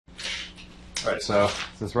All right, so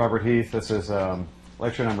this is Robert Heath. This is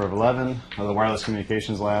lecture number 11 of the Wireless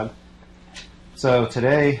Communications Lab. So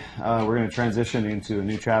today we're going to transition into a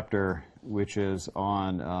new chapter, which is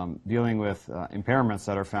on dealing with impairments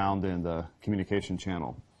that are found in the communication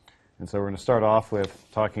channel. And so we're going to start off with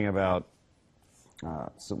talking about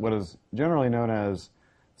what is generally known as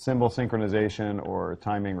symbol synchronization or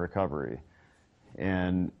timing recovery.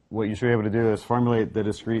 And what you should be able to do is formulate the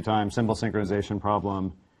discrete time symbol synchronization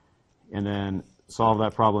problem and then solve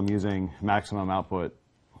that problem using maximum output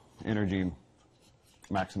energy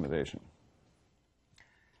maximization.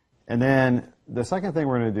 And then the second thing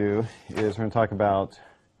we're going to do is we're going to talk about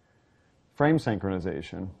frame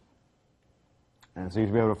synchronization. And so you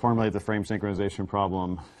should be able to formulate the frame synchronization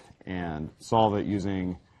problem and solve it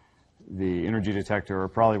using the energy detector, or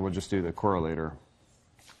probably we'll just do the correlator.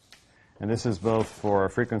 And this is both for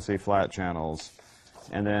frequency flat channels.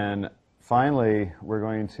 And then finally, we're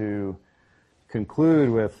going to conclude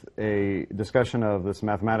with a discussion of this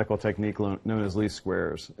mathematical technique known as least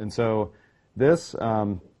squares. And so this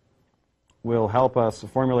will help us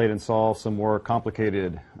formulate and solve some more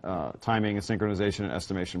complicated timing and synchronization and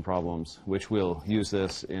estimation problems, which we'll use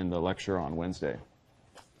this in the lecture on Wednesday.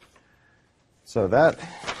 So that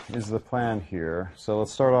is the plan here. So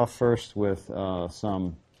let's start off first with a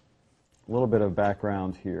little bit of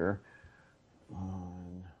background here.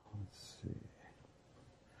 Let's see.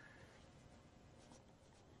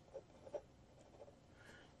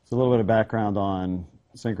 So a little bit of background on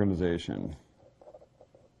synchronization.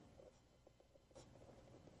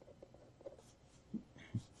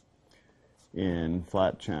 In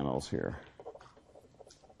flat channels here.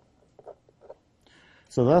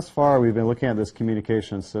 So thus far we've been looking at this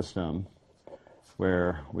communication system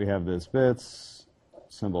where we have this bits,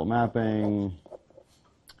 symbol mapping,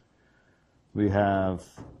 we have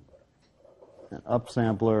an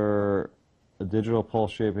upsampler, a digital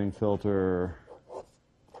pulse shaping filter,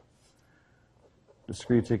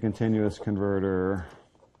 discrete to continuous converter,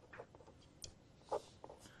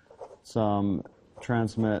 some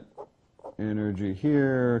transmit energy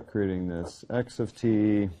here, creating this x of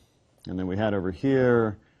t, and then we had over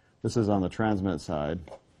here, this is on the transmit side,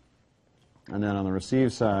 and then on the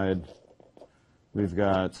receive side, we've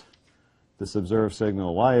got this observed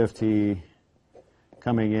signal y of t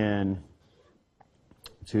coming in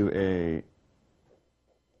to a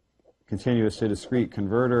continuous to discrete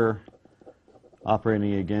converter,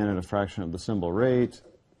 operating again at a fraction of the symbol rate,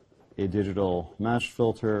 a digital matched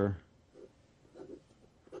filter,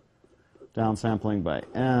 downsampling by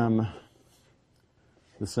M,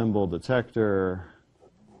 the symbol detector,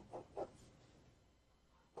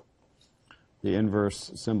 the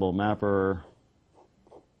inverse symbol mapper,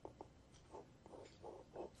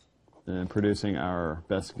 and producing our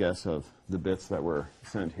best guess of the bits that were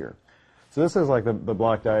sent here. So this is like the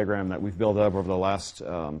block diagram that we've built up over the last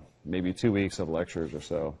maybe 2 weeks of lectures or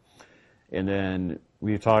so. And then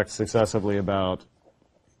we've talked successively about,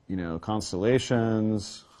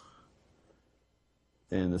 constellations,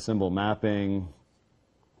 in the symbol mapping.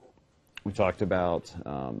 We talked about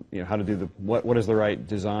how to do what is the right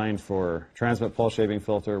design for transmit pulse shaping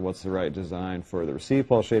filter, what's the right design for the receive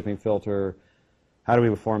pulse shaping filter, how do we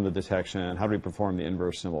perform the detection, how do we perform the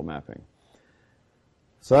inverse symbol mapping.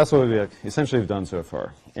 So that's what we essentially have done so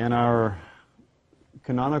far. And our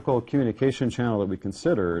canonical communication channel that we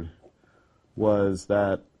considered was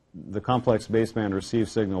that the complex baseband received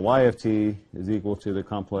signal y of t is equal to the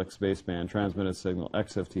complex baseband transmitted signal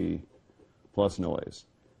x of t plus noise.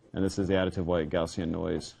 And this is the additive white Gaussian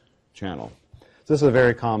noise channel. So this is a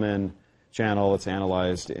very common channel that's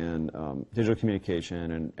analyzed in digital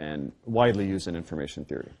communication and widely used in information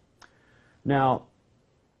theory. Now,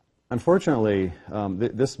 unfortunately,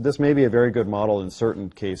 this may be a very good model in certain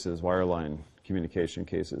cases, wireline communication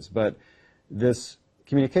cases, but this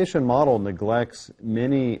communication model neglects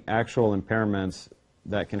many actual impairments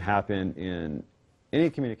that can happen in any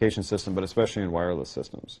communication system, but especially in wireless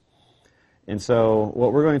systems. And so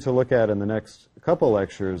what we're going to look at in the next couple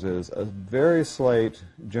lectures is a very slight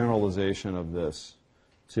generalization of this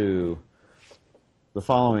to the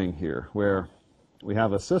following here, where we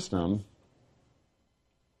have a system,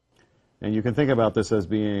 and you can think about this as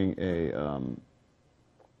being a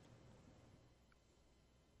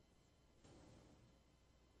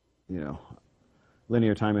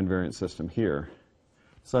linear time invariant system here,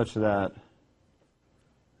 such that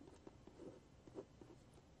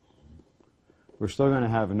we're still going to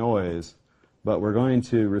have noise, but we're going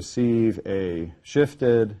to receive a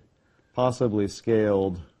shifted, possibly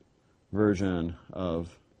scaled version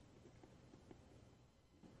of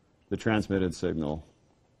the transmitted signal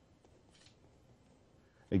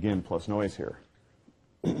again, plus noise here.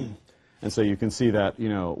 And so you can see that,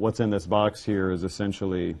 what's in this box here is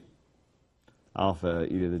essentially alpha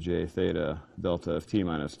e to the j theta delta of t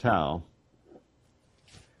minus tau.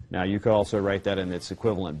 Now, you could also write that in its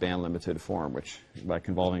equivalent band-limited form, which by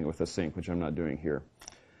convolving it with a sinc, which I'm not doing here.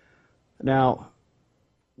 Now,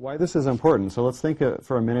 why this is important. So let's think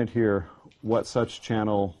for a minute here what such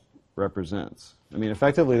channel represents. I mean,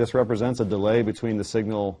 effectively, this represents a delay between the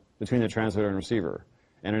signal, between the transmitter and receiver,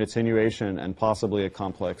 and an attenuation and possibly a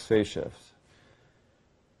complex phase shift.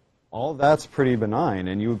 All that's pretty benign,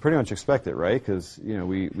 and you would pretty much expect it, right? Because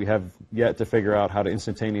we have yet to figure out how to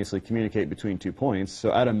instantaneously communicate between 2 points.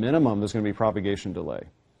 So at a minimum, there's going to be propagation delay,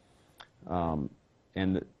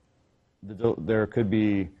 and there could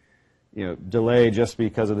be delay just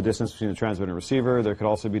because of the distance between the transmitter and receiver. There could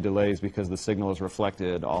also be delays because the signal is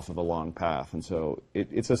reflected off of a long path, and so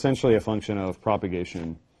it's essentially a function of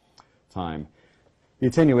propagation time. The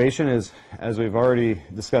attenuation is, as we've already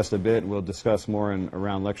discussed a bit, we'll discuss more in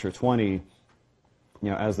around lecture 20,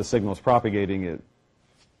 as the signal is propagating,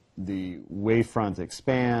 the wavefront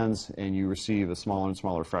expands and you receive a smaller and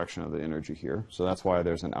smaller fraction of the energy here. So that's why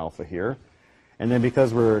there's an alpha here. And then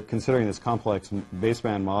because we're considering this complex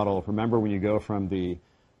baseband model, remember when you go from the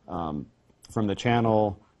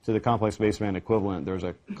channel to the complex baseband equivalent, there's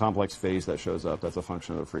a complex phase that shows up. That's a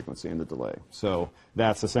function of the frequency and the delay. So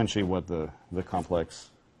that's essentially what the complex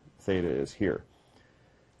theta is here.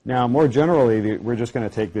 Now, more generally, we're just going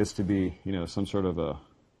to take this to be, some sort of a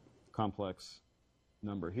complex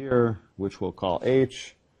number here, which we'll call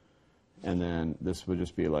h, and then this would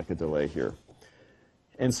just be like a delay here.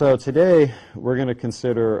 And so today, we're going to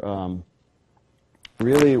consider,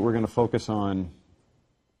 really, we're going to focus on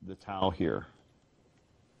the tau here,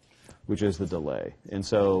 which is the delay. And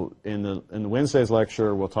so in the Wednesday's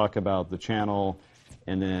lecture, we'll talk about the channel,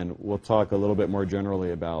 and then we'll talk a little bit more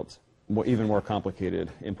generally about even more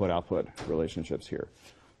complicated input-output relationships here.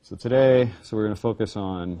 So today, we're going to focus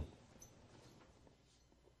on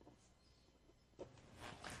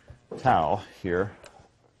tau here.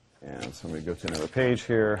 And so I'm going to go to another page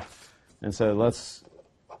here. And so let's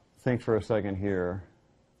think for a second here.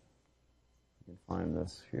 You can find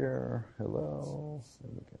this here. Hello.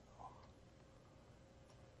 There we go.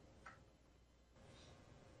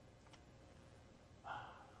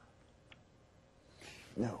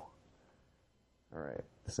 No. All right.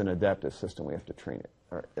 It's an adaptive system. We have to train it.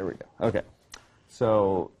 All right. There we go. Okay.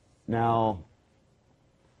 So now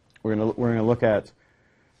we're going to look at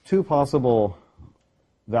two possible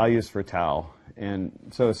values for tau. And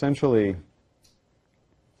so essentially,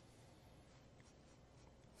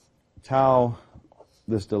 tau,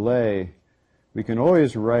 this delay, we can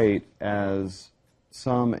always write as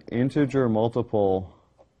some integer multiple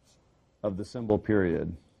of the symbol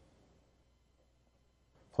period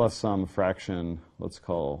plus some fraction, let's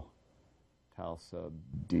call tau sub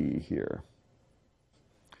d here.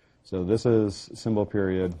 So this is symbol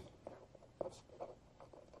period.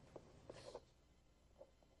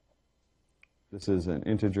 This is an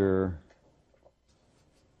integer.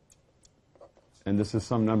 And this is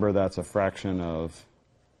some number that's a fraction of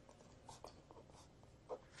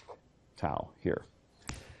tau here.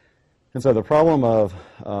 And so the problem of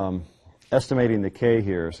estimating the k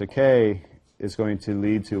here, so k is going to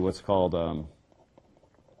lead to what's called a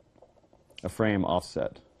frame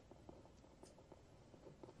offset.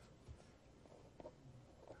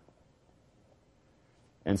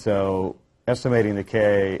 And so estimating the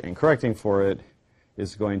k and correcting for it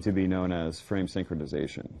is going to be known as frame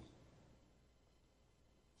synchronization.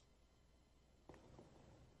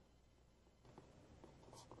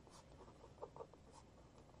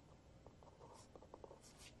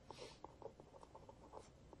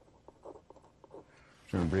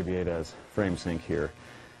 I'm going to abbreviate as frame sync here.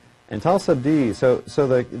 And tau sub d, so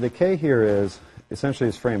the k here is essentially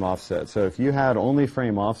is frame offset. So if you had only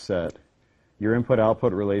frame offset, your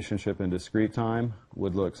input-output relationship in discrete time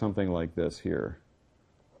would look something like this here.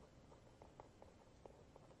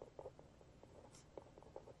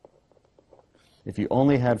 If you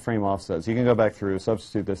only had frame offsets, you can go back through,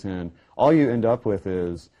 substitute this in. All you end up with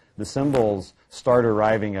is the symbols start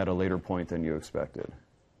arriving at a later point than you expected.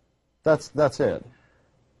 That's it.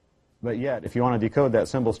 But yet, if you want to decode that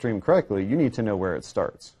symbol stream correctly, you need to know where it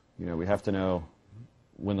starts. We have to know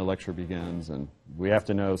when the lecture begins, and we have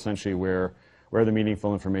to know essentially where the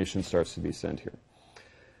meaningful information starts to be sent here.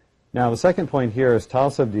 Now, the second point here is tau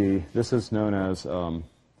sub d. This is known as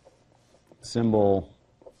symbol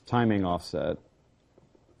timing offset.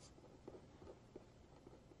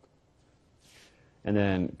 And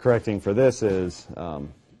then correcting for this is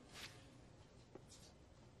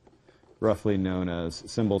roughly known as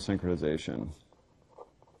symbol synchronization.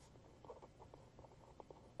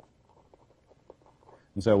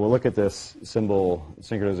 And so we'll look at this symbol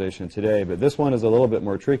synchronization today, but this one is a little bit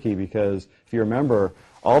more tricky because if you remember,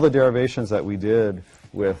 all the derivations that we did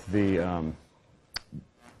with the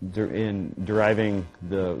in deriving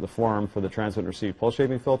the form for the transmit and receive pulse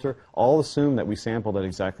shaping filter, all assume that we sampled at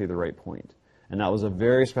exactly the right point. And that was a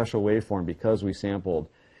very special waveform because we sampled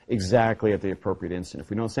exactly at the appropriate instant. If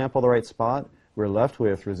we don't sample the right spot, we're left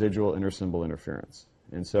with residual intersymbol interference.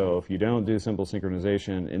 And so if you don't do symbol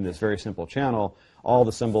synchronization in this very simple channel, all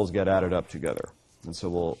the symbols get added up together. And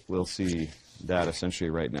so we'll see that essentially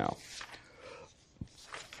right now.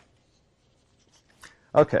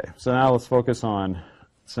 Okay, so now let's focus on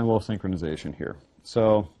symbol synchronization here.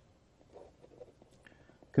 So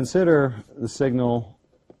consider the signal.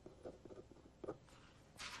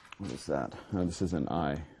 What is that? Oh, this is an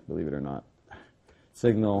I, believe it or not.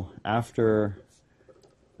 Signal after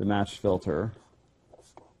the matched filter.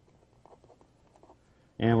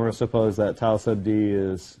 And we're going to suppose that tau sub d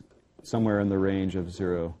is somewhere in the range of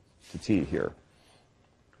 0 to t here.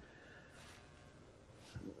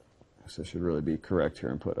 So I should really be correct here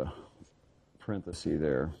and put a parenthesis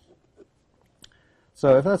there.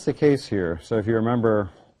 So if that's the case here, so if you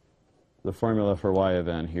remember the formula for y of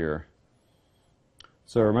n here,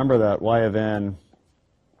 so remember that y of n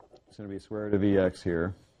is going to be square root of ex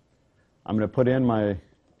here. I'm going to put in my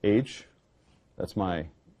h, that's my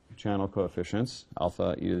channel coefficients,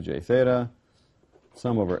 alpha, e to the j theta,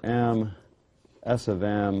 sum over m, s of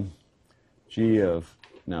m, g of,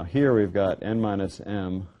 now here we've got n minus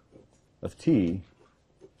m of t,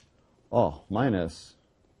 minus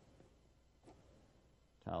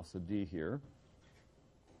tau sub d here.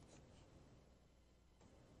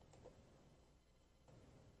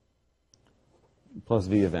 Plus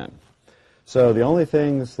v of n. So the only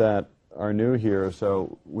things that are new here,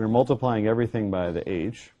 so we're multiplying everything by the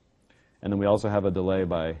h, and then we also have a delay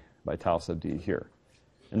by tau sub d here.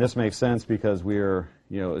 And this makes sense because we're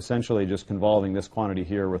essentially just convolving this quantity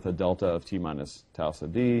here with a delta of t minus tau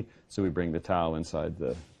sub d, so we bring the tau inside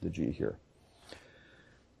the g here.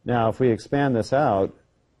 Now if we expand this out,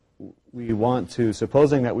 we want to,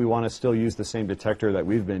 supposing that we want to still use the same detector that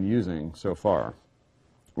we've been using so far,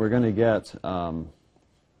 we're going to get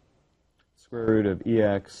square root of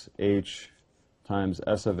ex h times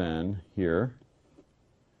s of n here.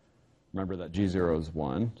 Remember that g0 is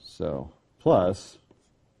 1, so plus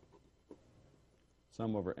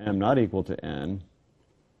sum over m not equal to n,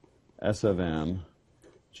 s of m,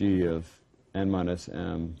 g of n minus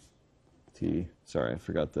m t. Sorry, I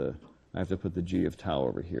forgot I have to put the g of tau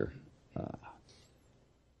over here.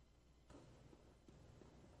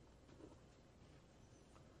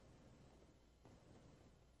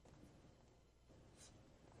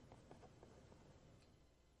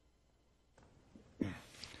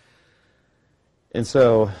 And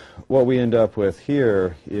so what we end up with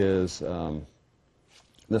here is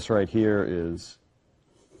this right here is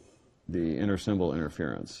the intersymbol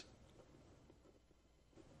interference.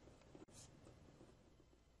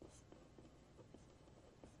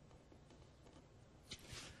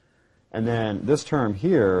 And then this term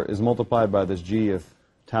here is multiplied by this g of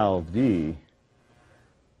tau of d,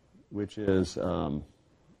 which is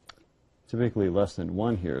typically less than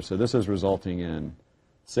 1 here. So this is resulting in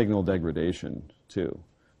signal degradation too.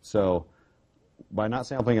 So by not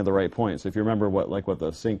sampling at the right point, so if you remember what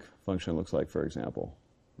the sync function looks like, for example,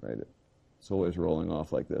 right? It's always rolling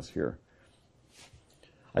off like this here.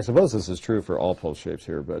 I suppose this is true for all pulse shapes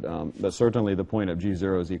here, but certainly the point of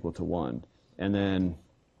g0 is equal to 1. And then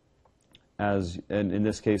and in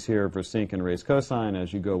this case here for sync and raised cosine,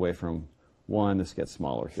 as you go away from 1, this gets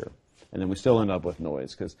smaller here. And then we still end up with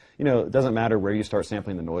noise because, it doesn't matter where you start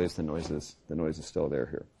sampling the noise is still there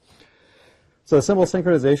here. So the symbol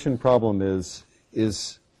synchronization problem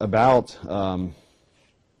is about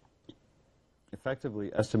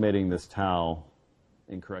effectively estimating this tau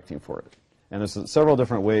and correcting for it. And there's several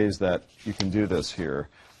different ways that you can do this here.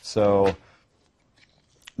 So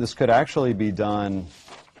this could actually be done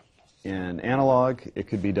in analog. It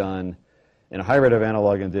could be done in a hybrid of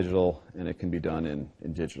analog and digital, and it can be done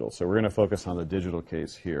in digital. So we're going to focus on the digital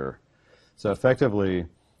case here. So effectively,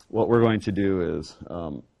 what we're going to do is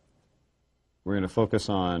we're going to focus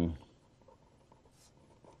on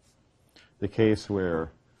the case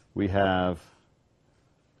where we have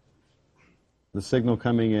the signal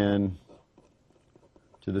coming in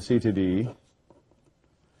to the C to D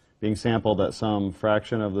being sampled at some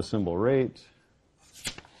fraction of the symbol rate.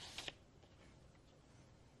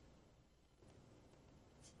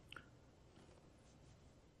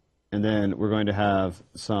 And then we're going to have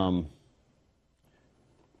some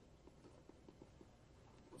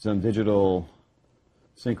some digital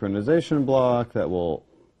synchronization block that will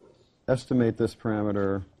estimate this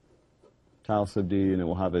parameter, tau sub d, and it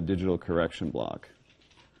will have a digital correction block.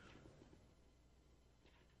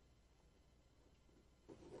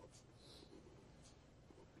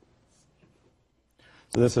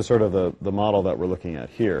 So this is sort of the model that we're looking at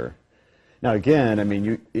here. Now again, I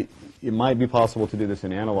mean, it might be possible to do this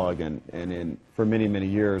in analog, and for many, many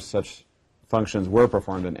years such functions were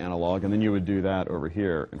performed in analog, and then you would do that over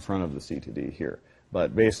here in front of the C to D here.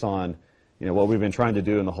 But based on what we've been trying to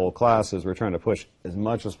do in the whole class is we're trying to push as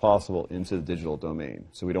much as possible into the digital domain.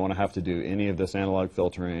 So we don't want to have to do any of this analog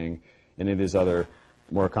filtering, any of these other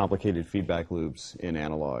more complicated feedback loops in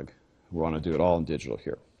analog. We want to do it all in digital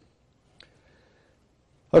here.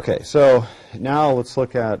 Okay, so now let's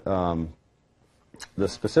look at the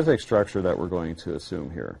specific structure that we're going to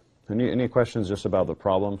assume here. Any questions just about the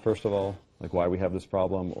problem, first of all? Like why we have this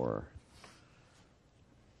problem, or?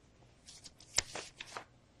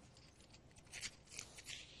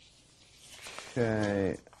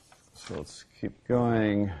 Okay, so let's keep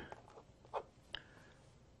going.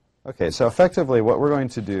 Okay, so effectively what we're going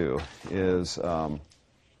to do is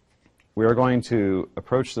we are going to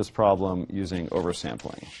approach this problem using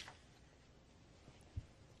oversampling.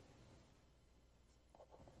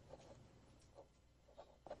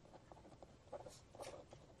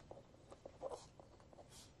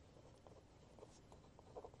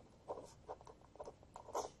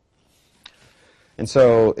 And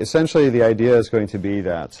so essentially the idea is going to be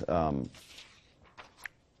that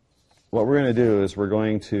what we're going to do is we're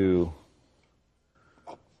going to,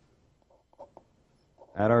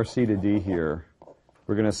 at our C to D here,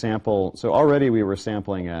 we're going to sample. So already we were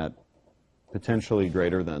sampling at potentially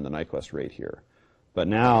greater than the Nyquist rate here. But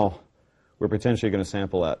now we're potentially going to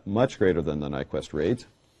sample at much greater than the Nyquist rate.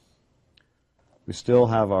 We still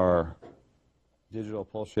have our digital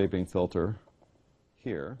pulse shaping filter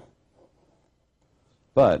here.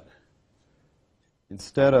 But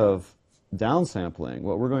instead of downsampling,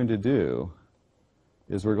 what we're going to do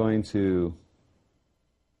is we're going to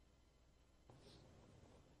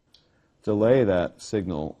delay that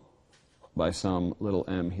signal by some little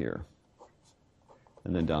m here,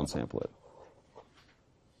 and then downsample it.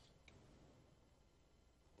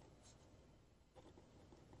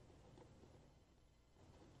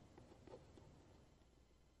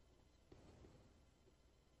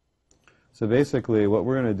 So basically what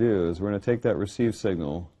we're going to do is we're going to take that received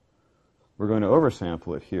signal, we're going to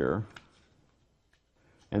oversample it here,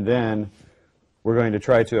 and then we're going to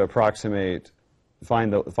try to approximate,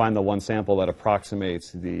 find the one sample that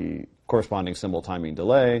approximates the corresponding symbol timing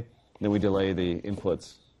delay, and then we delay the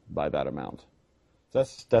inputs by that amount. So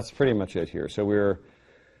that's pretty much it here. So we're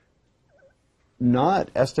not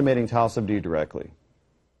estimating tau sub d directly,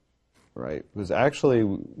 right? Because actually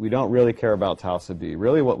we don't really care about tau sub d.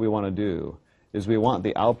 Really what we want to do is we want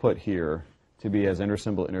the output here to be as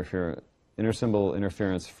intersymbol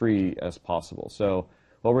interference free as possible. So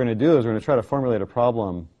what we're going to do is we're going to try to formulate a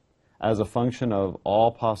problem as a function of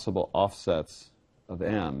all possible offsets of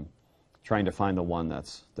m, trying to find the one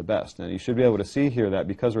that's the best. And you should be able to see here that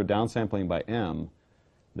because we're downsampling by m,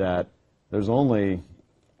 that there's only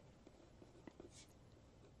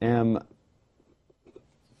m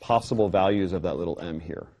possible values of that little m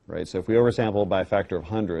here, right? So if we oversample by a factor of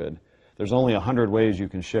 100, there's only 100 ways you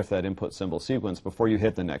can shift that input symbol sequence before you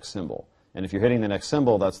hit the next symbol. And if you're hitting the next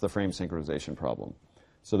symbol, that's the frame synchronization problem.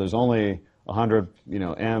 So there's only 100,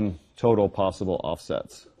 m total possible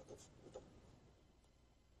offsets.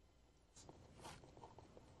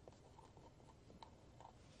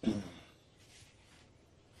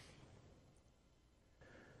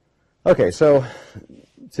 Okay, so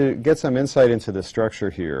to get some insight into the structure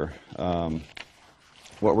here,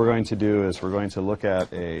 what we're going to do is we're going to look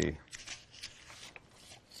at a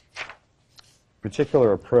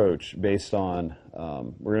particular approach based on,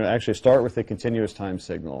 we're going to actually start with a continuous time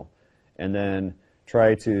signal and then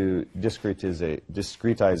try to discretize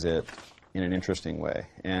it in an interesting way.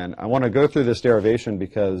 And I want to go through this derivation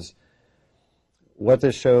because what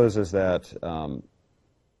this shows is that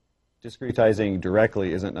discretizing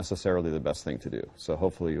directly isn't necessarily the best thing to do. So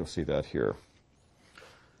hopefully you'll see that here.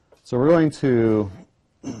 So we're going to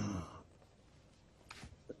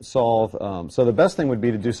solve, so the best thing would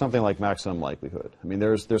be to do something like maximum likelihood. I mean,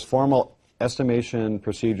 there's formal estimation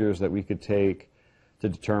procedures that we could take to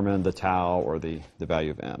determine the tau or the value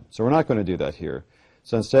of m. So we're not going to do that here.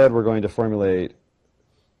 So instead we're going to formulate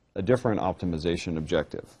a different optimization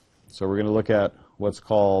objective. So we're going to look at what's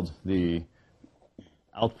called the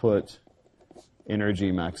output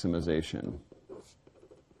energy maximization.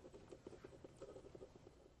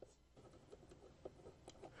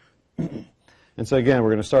 And so again, we're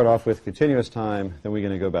going to start off with continuous time, then we're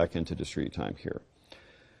going to go back into discrete time here.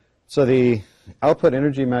 So the output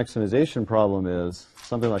energy maximization problem is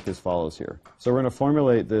something like as follows here. So we're going to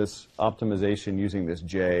formulate this optimization using this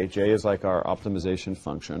J. J is like our optimization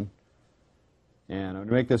function. And I'm going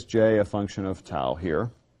to make this J a function of tau here.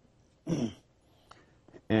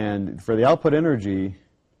 And for the output energy,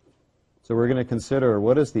 so we're going to consider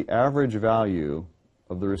what is the average value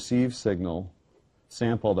of the received signal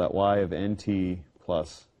sampled at y of nt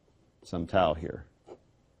plus some tau here.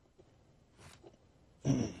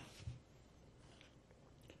 Now,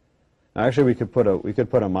 actually, we could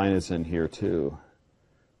put a minus in here too.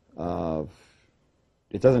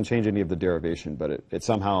 It doesn't change any of the derivation, but it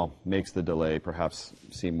somehow makes the delay perhaps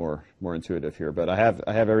seem more intuitive here. But I have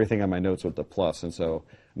everything on my notes with the plus, and so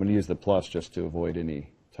I'm going to use the plus just to avoid any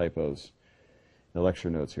typos in the lecture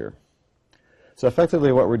notes here. So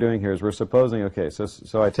effectively, what we're doing here is we're supposing, okay,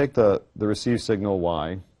 so I take the received signal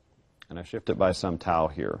y, and I shift it by some tau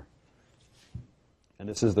here, and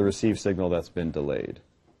this is the received signal that's been delayed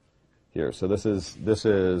here. So this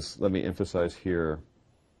is, let me emphasize here.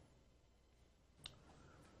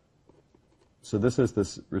 So this is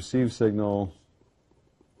this received signal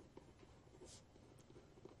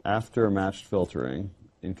after matched filtering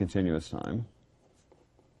in continuous time.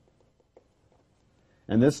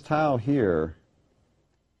 And this tau here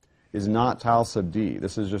is not tau sub d.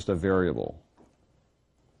 This is just a variable.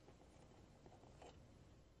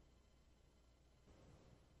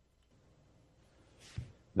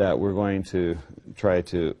 That we're going to try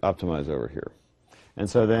to optimize over here. And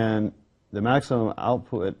so then the maximum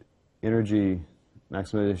output energy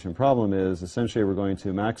maximization problem is essentially we're going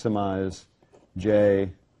to maximize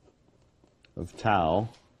J of tau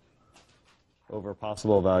over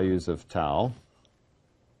possible values of tau,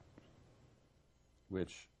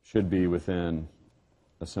 which should be within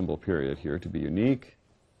a symbol period here to be unique.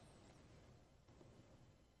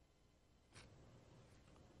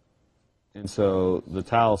 And so the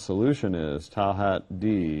tau solution is tau hat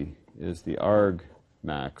d is the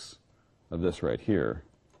argmax of this right here,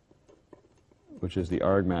 which is the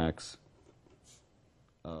argmax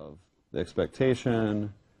of the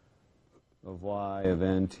expectation of y of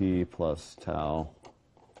nt plus tau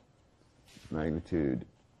magnitude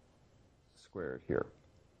squared here.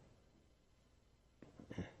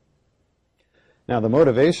 Now the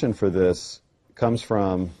motivation for this comes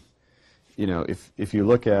from, if you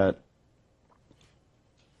look at,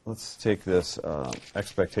 let's take this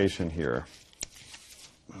expectation here.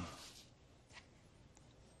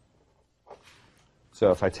 So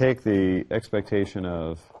if I take the expectation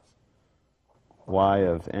of y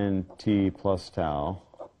of nt plus tau,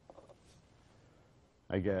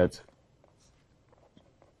 I get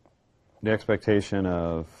the expectation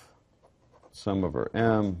of sum over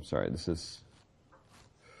m, sorry, this is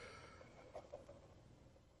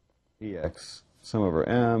ex, sum over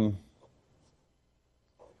m,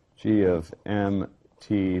 g of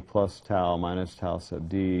mt plus tau minus tau sub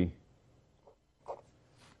d,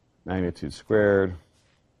 magnitude squared,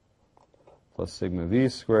 plus sigma v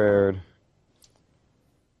squared,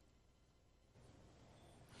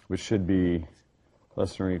 which should be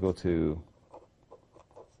less than or equal to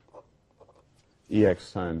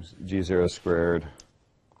ex times g0 squared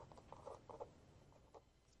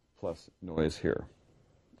plus noise here.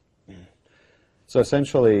 So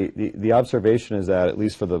essentially, the observation is that, at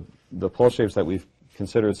least for the pulse shapes that we've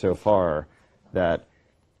considered so far, that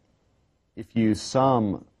if you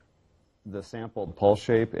sum the sampled pulse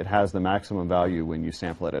shape, it has the maximum value when you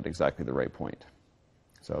sample it at exactly the right point.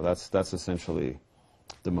 So that's essentially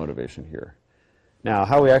the motivation here. Now,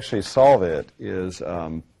 how we actually solve it is,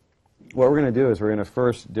 what we're going to do is we're going to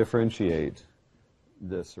first differentiate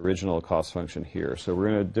this original cost function here. So we're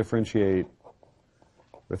going to differentiate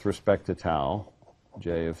with respect to tau,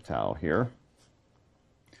 j of tau here.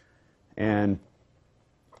 And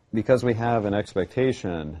because we have an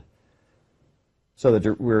expectation, so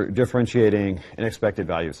that we're differentiating an expected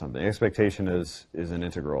value of something. Expectation is an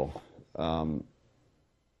integral.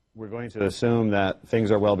 We're going to assume that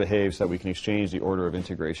things are well behaved so that we can exchange the order of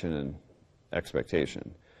integration and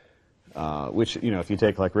expectation, which, if you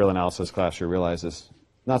take like real analysis class, you realize is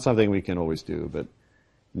not something we can always do, but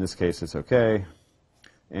in this case it's okay.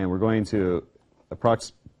 And we're going to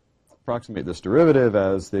approximate this derivative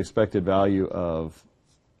as the expected value of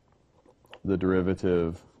the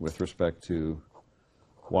derivative with respect to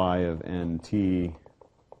y of nt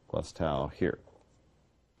plus tau here.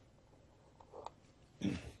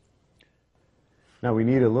 Now we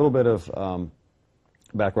need a little bit of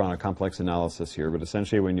background on complex analysis here, but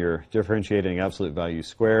essentially when you're differentiating absolute value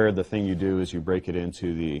squared, the thing you do is you break it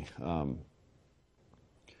into the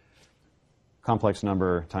complex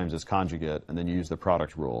number times its conjugate, and then you use the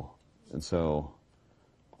product rule. And so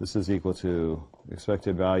this is equal to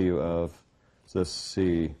expected value of, so let's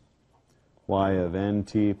see, y of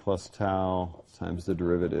nt plus tau times the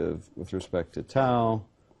derivative with respect to tau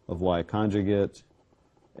of y conjugate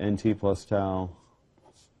nt plus tau.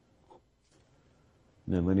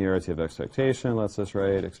 And then linearity of expectation lets us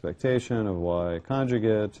write expectation of y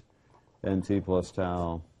conjugate nt plus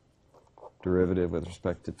tau, derivative with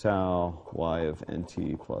respect to tau, y of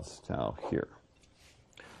nt plus tau here.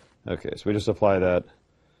 Okay, so we just apply that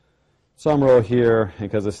sum rule here, and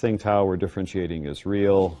because this thing tau we're differentiating is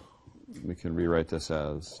real, we can rewrite this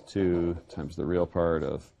as 2 times the real part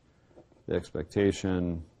of the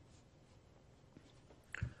expectation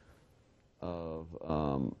of,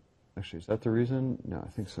 actually, is that the reason? No, I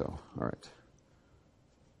think so. All right.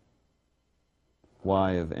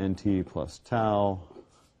 Y of nt plus tau,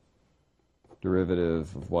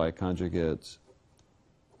 derivative of y conjugate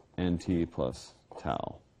nt plus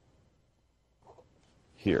tau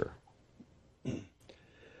here.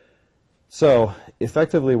 So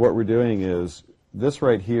effectively what we're doing is, this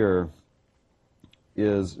right here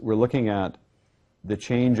is we're looking at the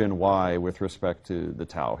change in y with respect to the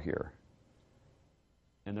tau here.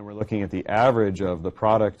 And then we're looking at the average of the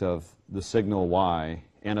product of the signal y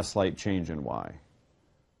and a slight change in y.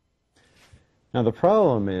 Now the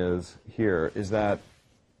problem is here is that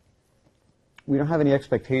we don't have any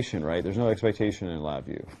expectation, right? There's no expectation in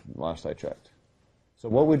LabVIEW, last I checked. So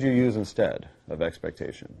what would you use instead of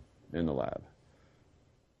expectation in the lab?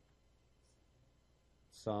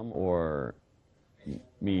 Sum or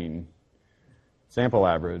mean, sample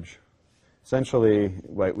average. Essentially,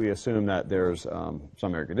 we assume that there's some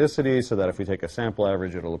ergodicity, so that if we take a sample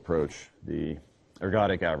average, it'll approach the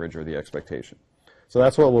ergodic average or the expectation. So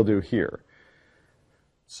that's what we'll do here.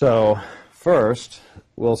 So first,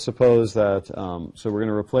 we'll suppose that, so we're going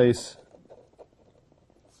to replace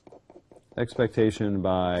expectation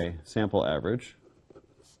by sample average.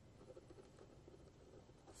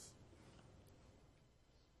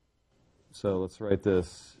 So let's write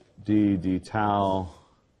this d tau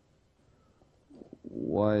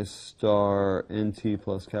y star nt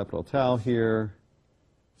plus capital tau here.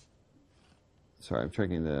 Sorry, I'm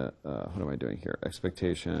checking the, what am I doing here?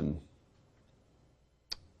 Expectation.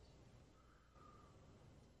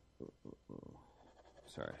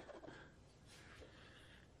 Sorry.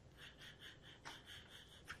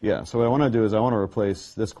 Yeah, so what I want to do is I want to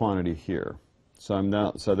replace this quantity here. So I'm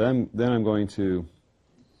now, so then I'm going to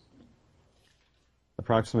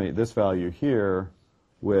approximate this value here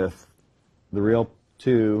with the real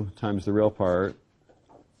 2 times the real part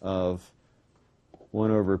of 1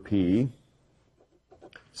 over p,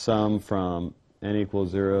 sum from n equals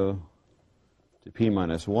 0 to p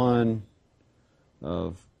minus 1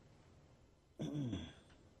 of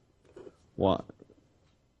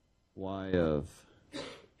y of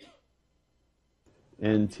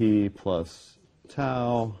nt plus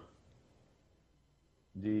tau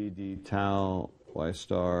d tau y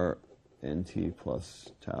star nt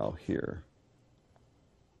plus tau here,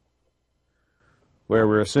 where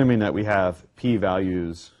we're assuming that we have p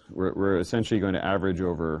values. We're essentially going to average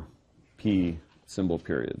over p symbol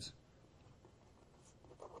periods.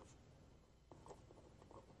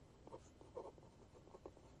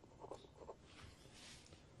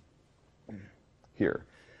 Here.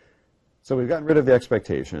 So we've gotten rid of the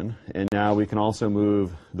expectation, and now we can also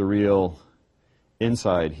move the real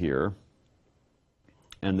inside here.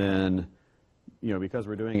 And then, you know, because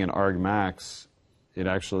we're doing an argmax, it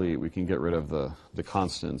actually, we can get rid of the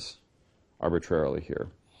constants arbitrarily here.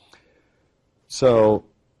 So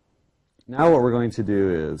now what we're going to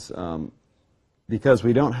do is, because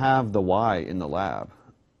we don't have the y in the lab,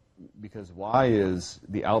 because y is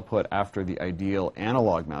the output after the ideal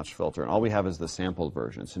analog match filter, and all we have is the sampled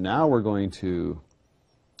version. So now we're going to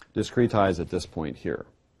discretize at this point here.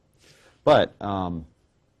 But,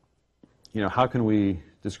 you know, how can we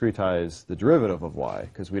discretize the derivative of y?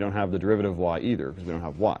 Because we don't have the derivative of y either, because we don't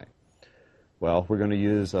have y. Well, we're going to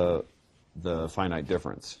use the finite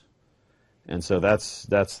difference. And so that's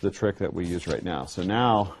the trick that we use right now. So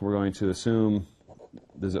now we're going to assume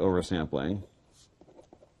there's oversampling.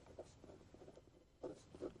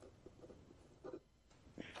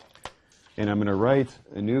 And I'm going to write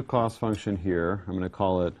a new cost function here. I'm going to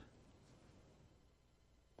call it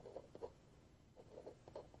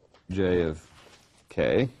j of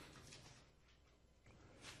k.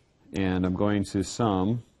 And I'm going to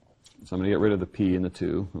sum. So I'm going to get rid of the p and the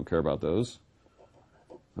 2. I don't care about those.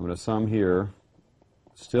 I'm going to sum here,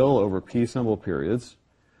 still over p symbol periods.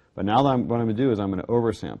 But now what I'm going to do is I'm going to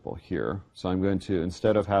oversample here. So I'm going to,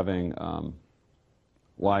 instead of having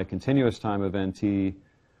y continuous time of nt,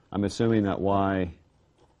 I'm assuming that y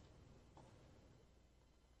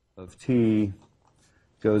of t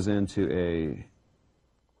goes into a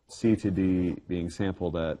c to d being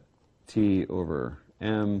sampled at t over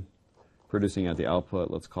m, producing at the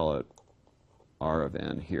output, let's call it r of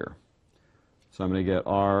n here. So I'm going to get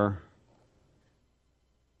r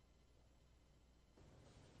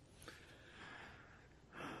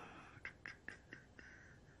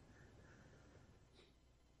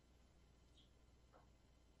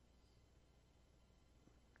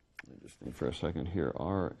just think for a second here,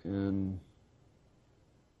 Rn,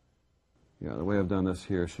 yeah, the way I've done this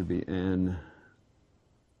here should be N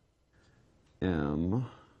M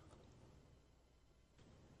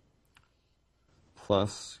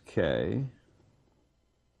plus K.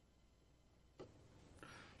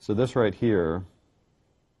 So this right here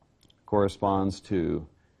corresponds to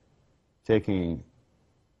taking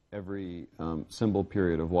every symbol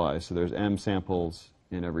period of y. So there's M samples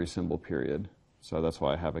in every symbol period. So that's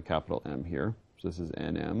why I have a capital M here. So this is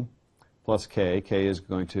NM plus K. K is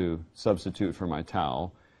going to substitute for my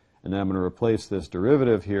tau. And then I'm going to replace this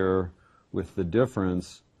derivative here with the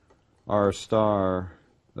difference R star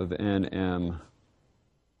of NM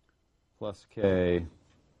plus K.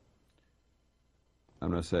 I'm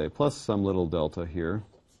going to say plus some little delta here,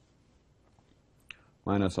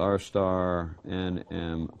 minus R star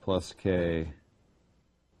NM plus K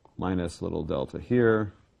minus little delta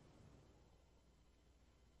here.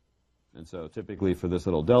 And so typically for this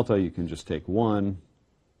little delta, you can just take 1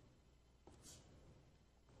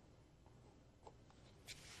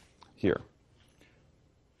 here.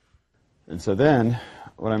 And so then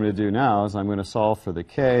what I'm going to do now is I'm going to solve for the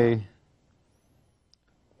k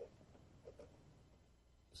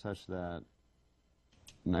such that,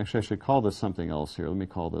 and actually I should call this something else here. Let me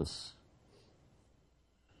call this,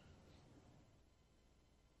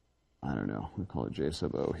 I don't know, we'll call it J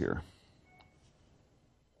sub O here.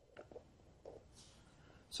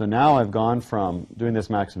 So now I've gone from doing this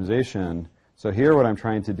maximization. So here what I'm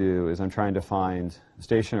trying to do is I'm trying to find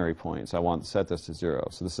stationary points. I want to set this to 0.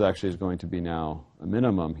 So this actually is going to be now a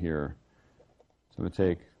minimum here. So I'm going to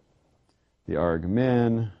take the arg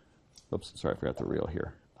min, oops, sorry, I forgot the real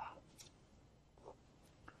here,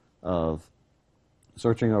 of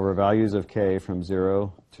searching over values of k from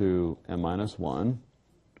 0 to m minus 1.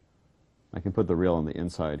 I can put the real on the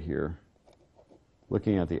inside here.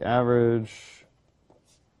 Looking at the average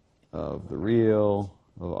of the real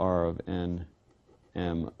of r of n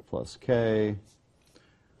m plus k,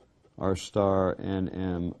 r star n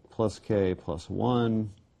m plus k plus 1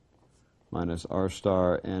 minus r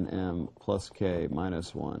star n m plus k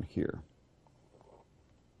minus 1 here.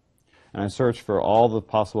 And I search for all the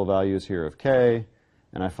possible values here of k,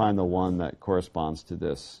 and I find the one that corresponds to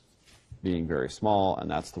this being very small, and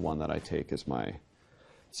that's the one that I take as my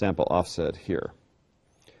sample offset here.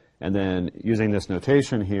 And then using this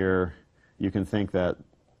notation here, you can think that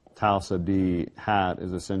tau sub d hat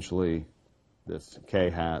is essentially this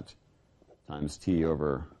k hat times t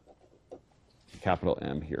over capital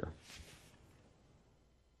M here.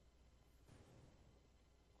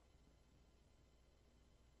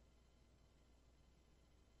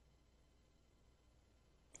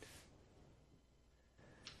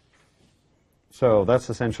 So that's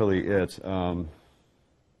essentially it.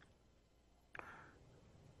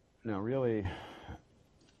 Now really,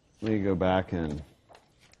 let me go back and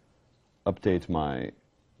update my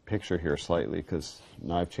picture here slightly, because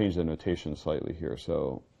now I've changed the notation slightly here.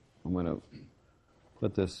 So I'm going to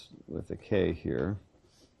put this with a k here.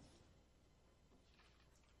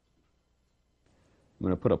 I'm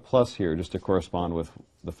going to put a plus here just to correspond with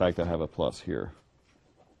the fact that I have a plus here.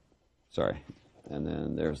 Sorry. And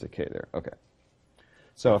then there's the k there. Okay.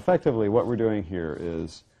 So effectively what we're doing here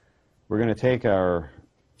is we're going to take our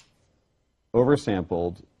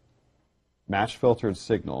oversampled match filtered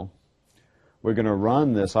signal. We're going to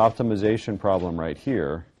run this optimization problem right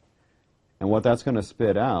here, and what that's going to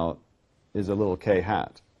spit out is a little k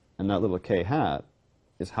hat, and that little k hat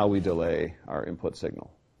is how we delay our input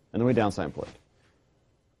signal, and then we downsample it.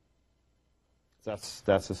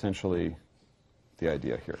 That's essentially the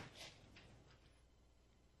idea here.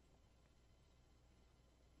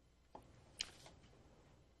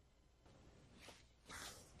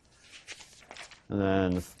 And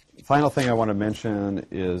then the final thing I want to mention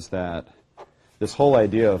is that this whole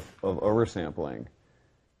idea of oversampling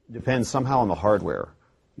depends somehow on the hardware,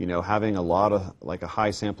 you know, having a lot of, like a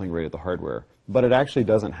high sampling rate of the hardware, but it actually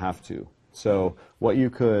doesn't have to. So what you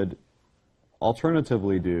could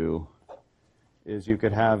alternatively do is you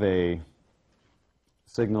could have a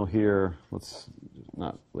signal here, let's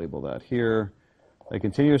not label that here, a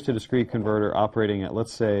continuous to discrete converter operating at,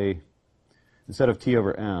 let's say, instead of T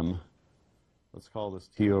over M, let's call this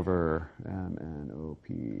T over M, N, O,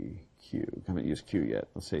 P, Q. I haven't used Q yet.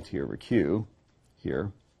 Let's say T over Q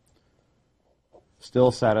here.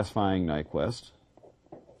 Still satisfying Nyquist.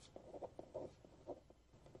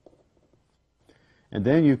 And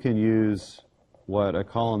then you can use what I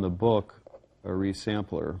call in the book a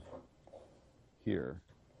resampler here,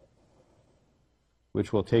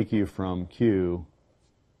 which will take you from Q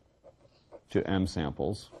to M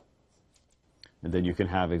samples. And then you can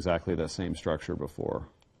have exactly that same structure before.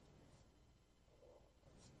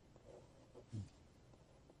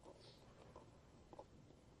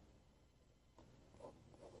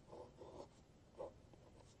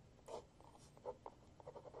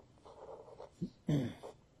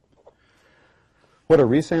 What a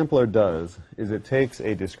resampler does is it takes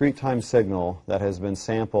a discrete time signal that has been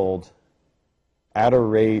sampled at a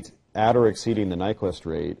rate at or exceeding the Nyquist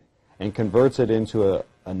rate and converts it into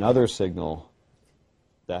another signal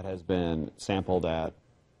that has been sampled at,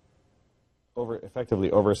 effectively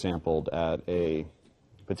oversampled at a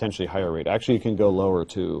potentially higher rate. Actually, you can go lower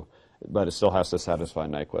too, but it still has to satisfy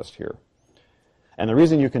Nyquist here. And the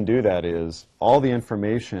reason you can do that is all the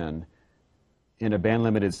information in a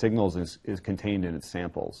band-limited signals is contained in its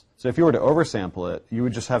samples. So if you were to oversample it, you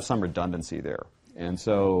would just have some redundancy there. And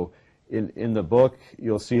so in the book,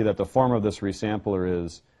 you'll see that the form of this resampler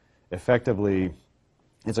is effectively,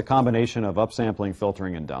 it's a combination of upsampling,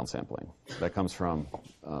 filtering, and downsampling. That comes from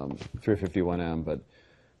 351M, but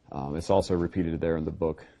it's also repeated there in the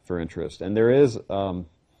book for interest. And there is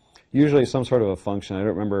usually some sort of a function. I don't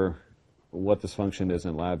remember what this function is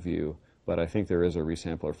in LabVIEW, but I think there is a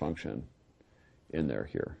resampler function in there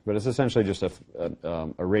here. But it's essentially just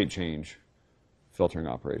a rate change filtering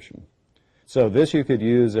operation. So this you could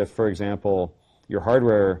use if, for example, your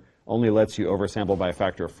hardware only lets you oversample by a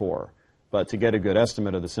factor of 4. But to get a good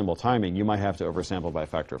estimate of the symbol timing, you might have to oversample by a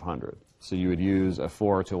factor of 100. So you would use a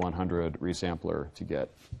 4 to 100 resampler to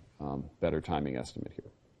get better timing estimate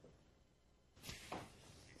here.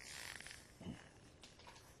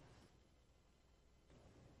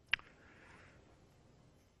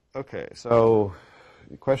 Okay, so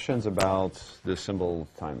questions about the symbol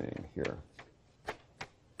timing here.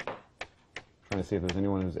 Trying to see if there's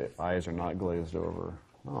anyone whose eyes are not glazed over.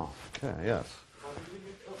 Oh, okay, yes.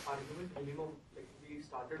 Argument minimum, like we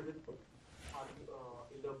started with in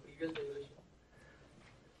the previous derivation.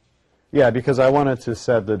 Yeah, because I wanted to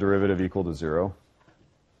set the derivative equal to 0.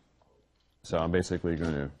 So I'm basically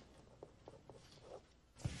going to,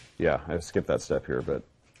 yeah, I skipped that step here, but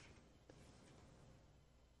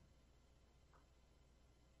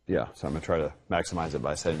yeah, so I'm going to try to maximize it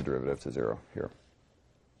by setting the derivative to 0 here.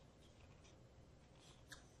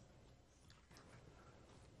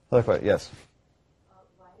 Other question? Yes?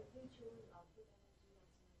 Why did we choose output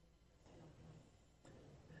energy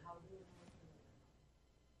as how do you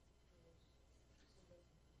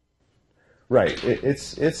know? Right.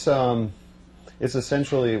 It's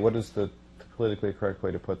essentially, what is the politically correct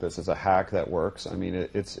way to put this? It's a hack that works. I mean,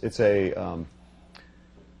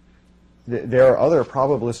 there are other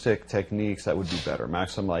probabilistic techniques that would be better,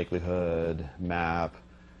 maximum likelihood, map,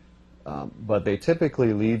 but they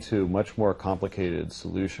typically lead to much more complicated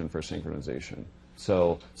solution for synchronization.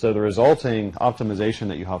 So the resulting optimization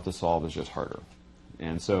that you have to solve is just harder.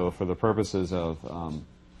 And so for the purposes of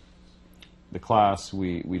the class,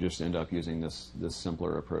 we just end up using this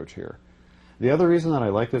simpler approach here. The other reason that I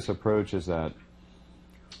like this approach is that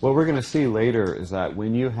what we're going to see later is that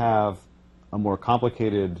when you have a more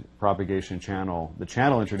complicated propagation channel, the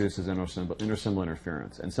channel introduces intersymbol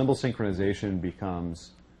interference, and symbol synchronization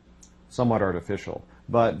becomes somewhat artificial.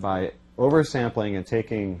 But by oversampling and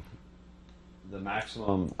taking the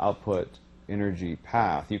maximum output energy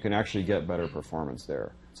path, you can actually get better performance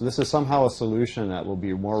there. So this is somehow a solution that will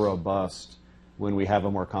be more robust when we have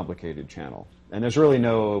a more complicated channel. And there's really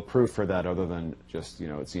no proof for that other than just,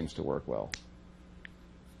 it seems to work well.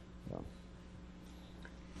 So.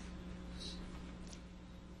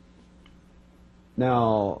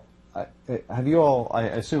 Now, have you all, I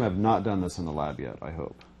assume, have not done this in the lab yet, I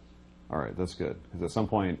hope. All right, that's good, because at some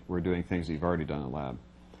point we're doing things that you've already done in lab.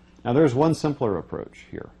 Now, there's one simpler approach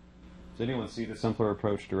here. Does anyone see the simpler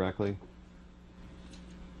approach directly?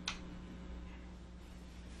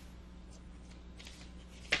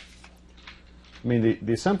 I mean,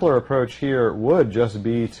 the simpler approach here would just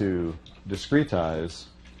be to discretize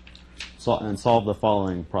and solve the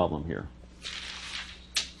following problem here.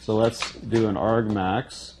 So let's do an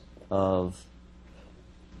argmax of,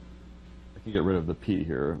 I can get rid of the p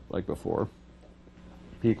here like before.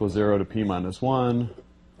 P equals 0 to p minus 1.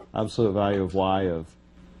 absolute value of y of,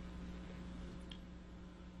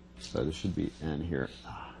 so this should be n here,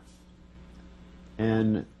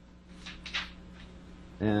 n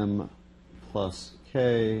m plus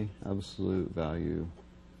k absolute value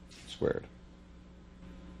squared.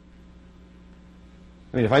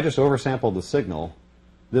 I mean, if I just oversampled the signal,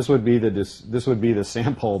 this would be the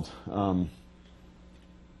sampled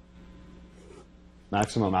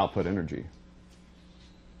maximum output energy.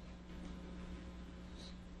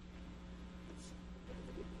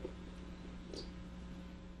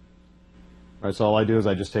 All right, so all I do is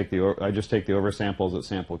I just take the oversamples at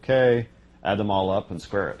sample k, add them all up, and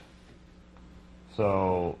square it.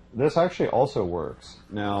 So this actually also works.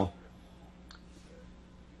 Now,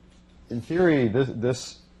 in theory,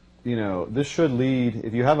 this should lead,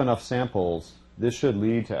 if you have enough samples, this should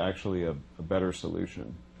lead to actually a better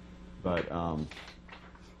solution. But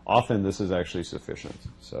often this is actually sufficient.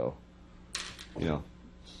 So, you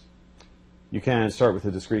can start with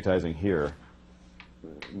the discretizing here.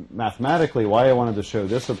 Mathematically, why I wanted to show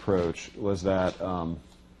this approach was that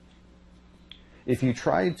if you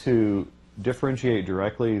tried to differentiate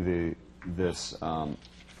directly this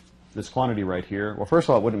quantity right here, well, first of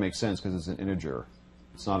all, it wouldn't make sense because it's an integer.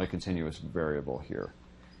 It's not a continuous variable here.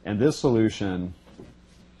 And this solution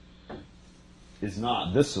is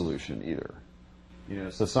not this solution either.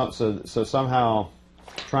 So somehow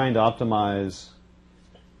trying to optimize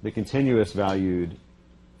the continuous valued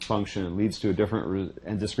function leads to a different,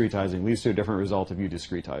 and discretizing leads to a different result if you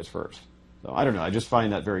discretize first. So I don't know, I just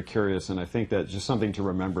find that very curious, and I think that's just something to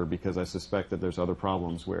remember because I suspect that there's other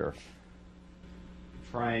problems where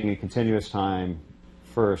trying a continuous time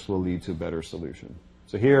first will lead to a better solution.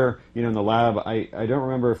 So here, in the lab, I don't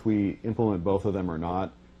remember if we implement both of them or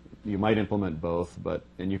not. You might implement both,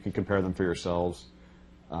 and you can compare them for yourselves.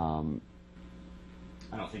 I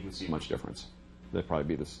don't think you'll see much difference. They'd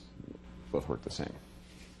probably be both work the same.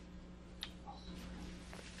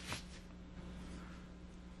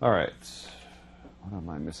 All right, what am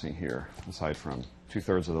I missing here, aside from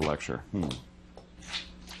 2/3 of the lecture?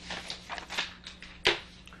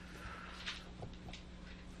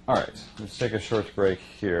 All right, let's take a short break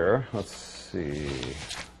here. Let's see.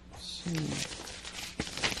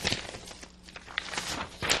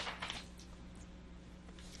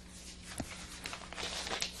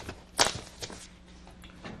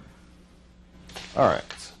 All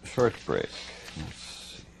right, short break.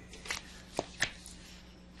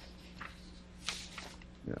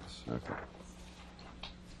 Okay.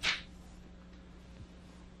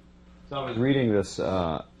 So I was reading this.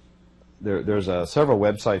 There's several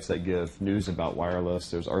websites that give news about wireless.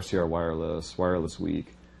 There's RCR Wireless, Wireless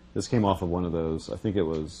Week. This came off of one of those. I think it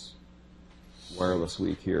was Wireless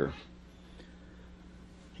Week here.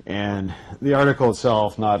 And the article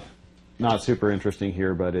itself, not super interesting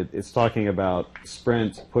here, but it's talking about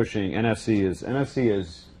Sprint pushing NFC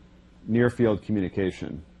is near field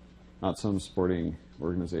communication, not some sporting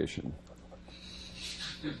organization.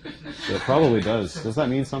 So it probably does. Does that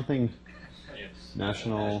mean something? Yes.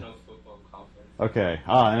 National Football Conference. Okay.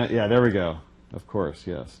 Yeah, there we go. Of course,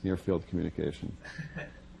 yes. Near field communication.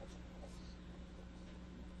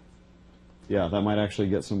 Yeah, that might actually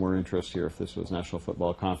get some more interest here if this was National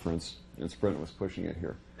Football Conference and Sprint was pushing it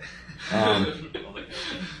here. So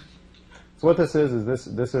what this is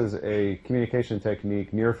this is a communication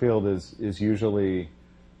technique. Near field is usually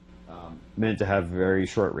meant to have very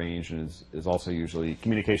short range and is also usually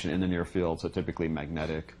communication in the near field, so typically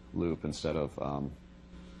magnetic loop instead of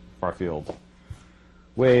far field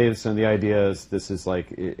waves. And the idea is this is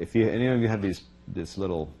like, if any of you have this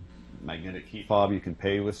little magnetic key fob you can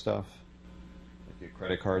pay with stuff, like a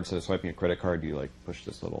credit card. So swiping a credit card, you like push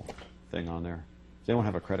this little thing on there. Does anyone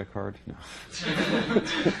have a credit card? No.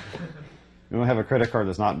 Anyone have a credit card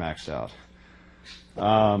that's not maxed out?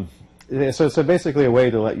 So basically a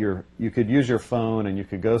way to you could use your phone and you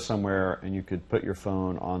could go somewhere and you could put your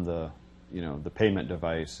phone on the payment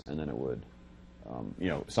device, and then it would,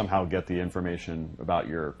 somehow get the information about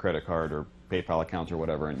your credit card or PayPal account or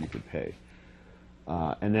whatever, and you could pay.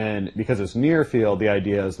 And then because it's near field, the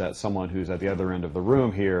idea is that someone who's at the other end of the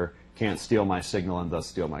room here can't steal my signal and thus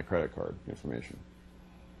steal my credit card information.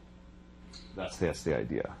 That's the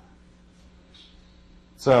idea.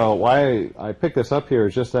 So why I picked this up here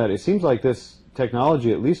is just that it seems like this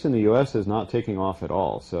technology, at least in the U.S., is not taking off at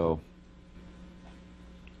all. So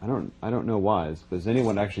I don't know why. Does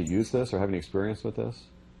anyone actually use this or have any experience with this?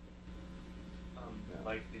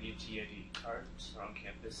 Like the new TID cards around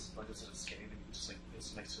campus, like instead of scanning them, you just like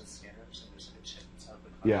it's next to the scanners, and there's like a chip inside of the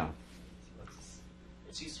card. Yeah. So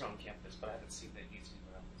it's used around campus, but I haven't seen that used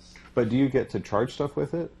anywhere else. But do you get to charge stuff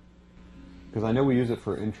with it? Because I know we use it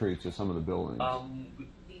for entry to some of the buildings.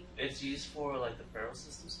 It's used for like the barrel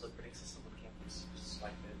system, so the printing system on campus. Just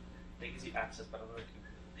swipe it. They gives you access, but I don't know if you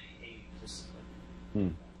can pay just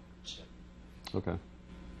like chip. Okay.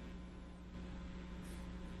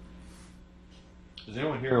 Is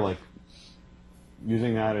anyone here like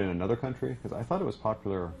using that in another country? Because I thought it was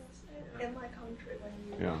popular. In my country,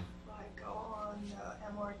 when you Yeah. like go on the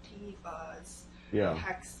MRT bus, Yeah.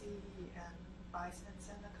 taxi, and buy and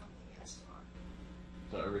send a convenience store.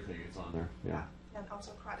 So everything is on there. Yeah. And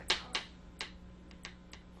also credit card.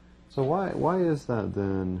 So why is that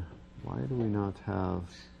then? Why do we not have?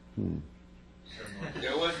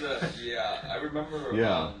 There was I remember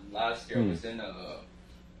Yeah. last year I was in a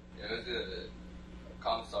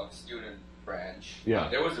Comstock student branch. Yeah.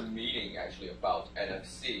 There was a meeting actually about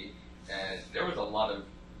NFC, and there was a lot of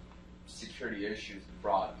security issues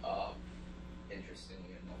brought up.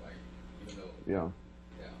 Interestingly, like even though Yeah.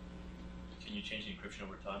 Can you change the encryption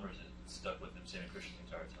over time, or is it stuck with the same encryption the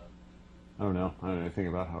entire time? I don't know. I don't know anything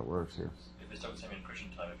about how it works here. If it's stuck with the same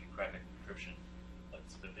encryption time, if you crack the encryption, like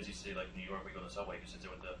it's a busy city like New York, we go to the subway, you sit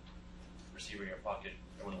there with the receiver in your pocket.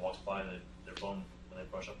 Everyone that walks by their phone, when they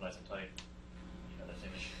brush up nice and tight, you have that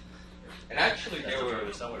same issue. and actually That's they were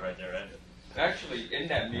the subway right there, right? actually in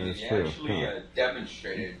that meeting is they true. actually Huh.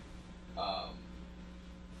 demonstrated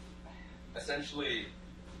essentially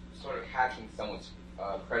sort of hacking someone's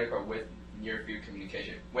credit card with near field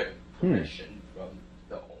communication with permission from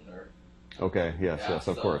the owner. Okay. Yes. Yeah, yes.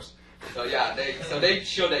 Of so- course. So yeah, they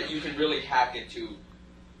show that you can really hack it to,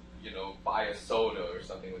 buy a soda or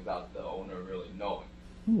something without the owner really knowing.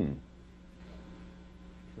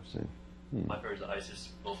 Interesting. My favorite is the ISIS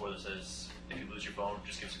billboard that says, if you lose your phone,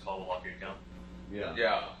 just give us a call, we'll lock your account. Yeah.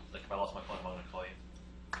 Yeah, Like, if I lost my phone, I'm not going to call you.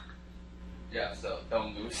 yeah. So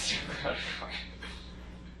don't lose your credit card.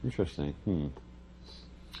 Interesting.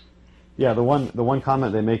 Yeah, the one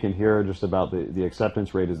comment they make in here just about the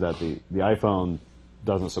acceptance rate is that the iPhone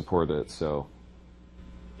doesn't support it. So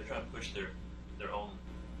They're trying to push their own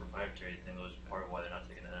proprietary thing, which is part of why they're not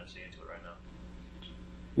taking the NFC into it right now.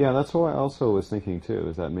 yeah, that's what I also was thinking too.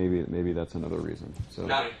 Is that maybe that's another reason. So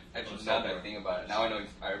Now that I think about it, now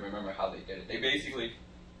I remember how they did it. They basically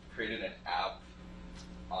created an app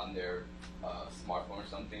on their smartphone or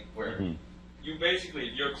something where you basically,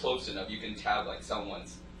 if you're close enough, you can tap like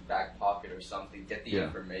someone's back pocket or something, get the Yeah.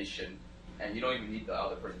 information, and you don't even need the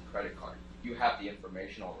other person's credit card. You have the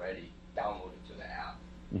information already downloaded to the app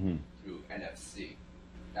through NFC.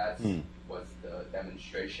 That was the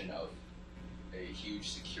demonstration of a huge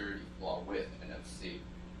security flaw with NFC.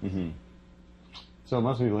 So it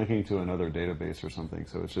must be linking to another database or something.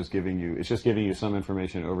 So it's just giving you some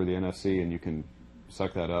information over the NFC, and you can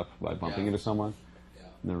suck that up by bumping Yeah. into someone Yeah.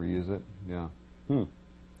 and then reuse it. Yeah.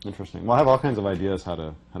 Interesting. Well, I have all kinds of ideas how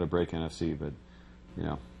to break NFC, but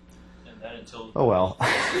And then until oh well.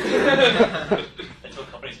 until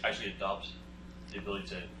companies actually adopt the ability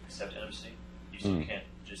to accept NFC, you still can't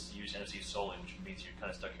just use NFC solely, which means you're kind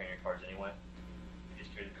of stuck carrying your cards anyway. If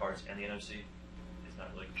you carry the cards and the NFC, it's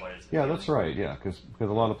not really quite as Yeah, that's right. Yeah, because a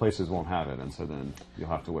lot of places won't have it, and so then you'll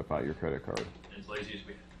have to whip out your credit card. And as lazy as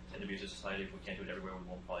we tend to be as a society, if we can't do it everywhere, we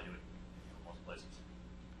won't probably do it in most places.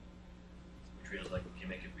 We treat it like a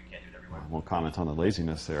gimmick if we can't do it everywhere. I won't comment on the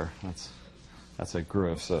laziness there. That's a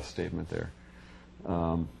gross statement there.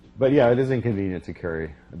 But yeah, it is inconvenient to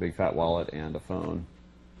carry a big fat wallet and a phone.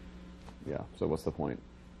 Yeah, so what's the point?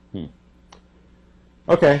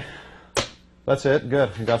 Okay, that's it.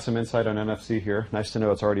 Good. We got some insight on NFC here. Nice to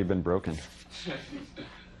know it's already been broken.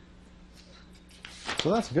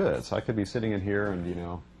 So that's good. So I could be sitting in here and,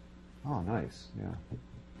 oh, nice. Yeah.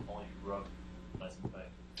 Only you grew up nice and tight.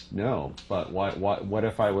 No, but what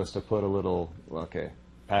if I was to put a little,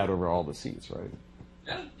 pad over all the seats, right?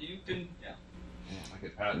 Yeah, you can. Yeah. I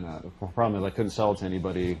could patent that. The problem is I couldn't sell it to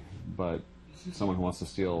anybody but someone who wants to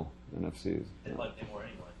steal NFCs. They might pay more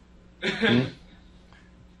anyway.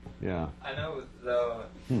 Yeah. I know the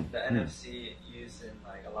NFC used in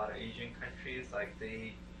like a lot of Asian countries, like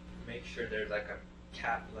they make sure there's like a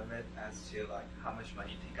cap limit as to like how much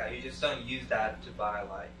money you take out. You just don't use that to buy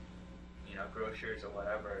like groceries or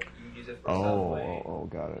whatever. You use it for subway. Oh,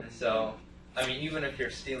 got it. And so, I mean, even if you're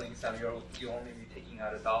stealing some, you only be taking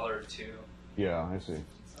out $1 or $2. Yeah, I see.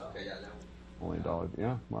 Okay, yeah, that Only $1.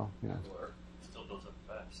 Yeah, well, yeah. would work. It still builds up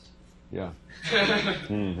fast. Yeah.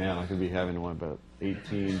 Man, I could be having one about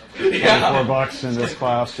 18, 24 bucks in this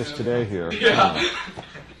class just today here. Yeah.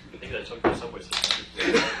 I think that took the subway system.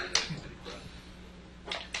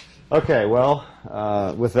 Okay, well,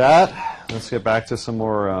 with that, let's get back to some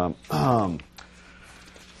more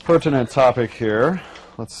pertinent topic here.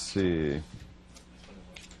 Let's see.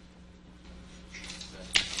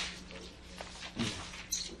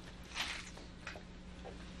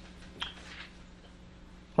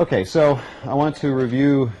 Okay, so I want to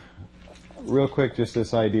review real quick just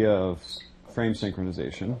this idea of frame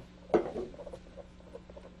synchronization. I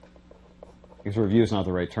guess review is not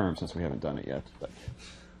the right term since we haven't done it yet, but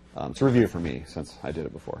it's a review for me since I did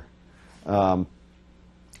it before.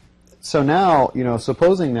 So now,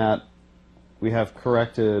 supposing that we have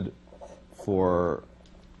corrected for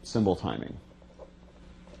symbol timing.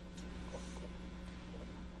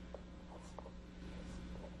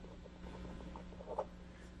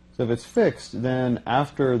 So if it's fixed, then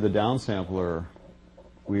after the downsampler,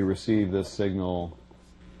 we receive this signal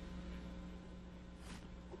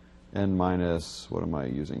n minus, what am I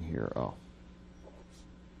using here? Oh.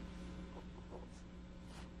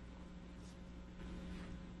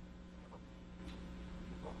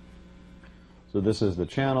 So this is the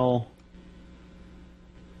channel,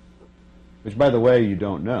 which, by the way, you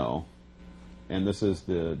don't know. And this is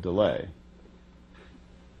the delay,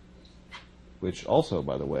 which also,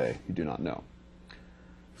 by the way, you do not know.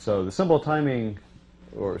 So the symbol timing,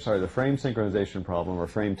 the frame synchronization problem or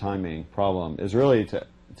frame timing problem is really to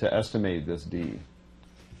estimate this D.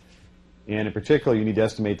 And in particular, you need to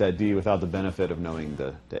estimate that D without the benefit of knowing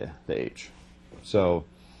the H. So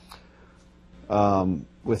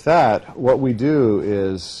with that, what we do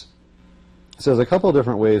is, so there's a couple of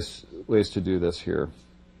different ways to do this here.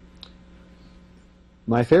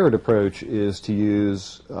 My favorite approach is to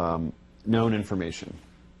use known information,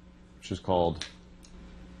 which is called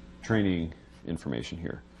training information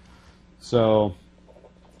here. So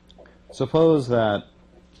suppose that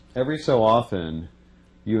every so often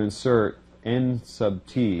you insert n sub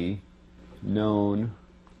t known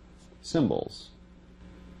symbols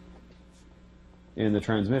in the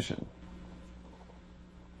transmission.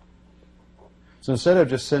 So instead of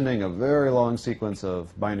just sending a very long sequence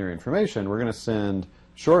of binary information, we're going to send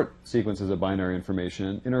short sequences of binary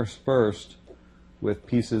information interspersed with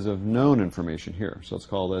pieces of known information here. So let's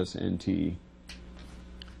call this NT.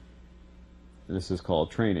 This is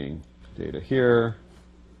called training data here.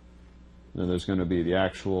 Then there's going to be the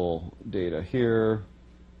actual data here.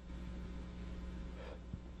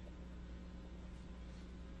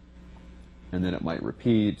 And then it might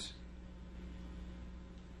repeat,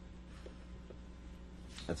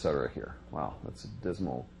 etc. here. Wow, that's a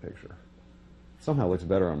dismal picture. Somehow it looks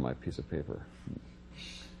better on my piece of paper.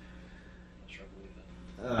 Sure believe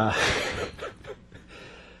that.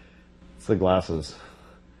 It's the glasses.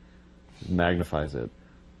 It magnifies it.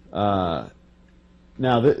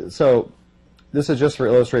 So this is just for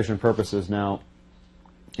illustration purposes. Now,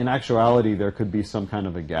 in actuality, there could be some kind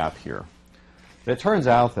of a gap here. It turns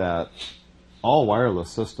out that all wireless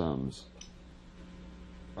systems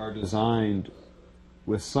are designed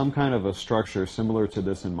with some kind of a structure similar to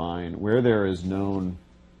this in mind, where there is known,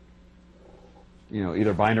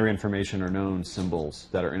 either binary information or known symbols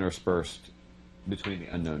that are interspersed between the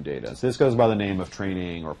unknown data. So this goes by the name of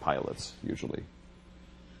training or pilots, usually.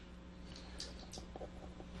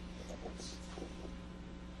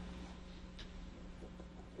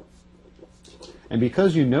 And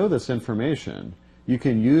because you know this information, you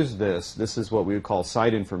can use this. This is what we would call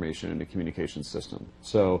side information in a communication system.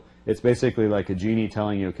 So it's basically like a genie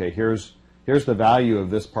telling you, okay, here's the value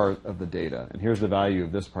of this part of the data, and here's the value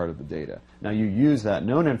of this part of the data. Now you use that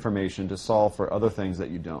known information to solve for other things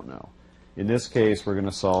that you don't know. In this case, we're going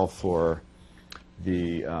to solve for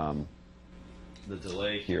the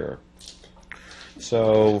delay here.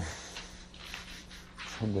 So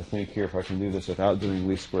I'm trying to think here if I can do this without doing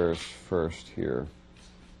least squares first here.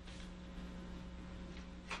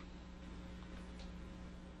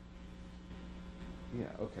 Yeah,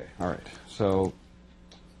 okay, all right. So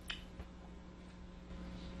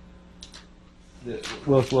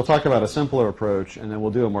we'll talk about a simpler approach, and then we'll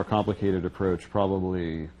do a more complicated approach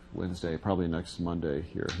probably Wednesday, probably next Monday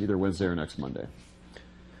here, either Wednesday or next Monday.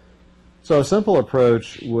 So a simple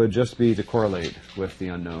approach would just be to correlate with the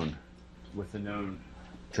unknown, with the known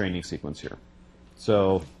training sequence here.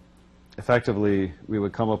 So effectively, we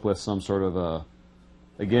would come up with some sort of a,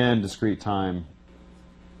 again, discrete time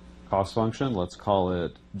cost function. Let's call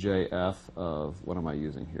it JF of, what am I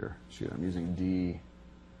using here? Shoot, I'm using D.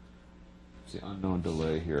 It's the unknown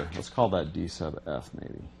delay here. Let's call that D sub F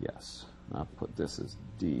maybe. Yes. I'll put this as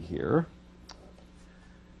D here.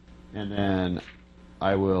 And then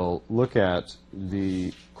I will look at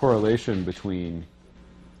the correlation between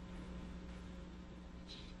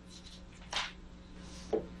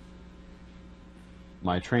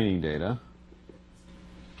my training data.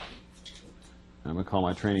 I'm going to call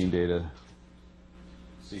my training data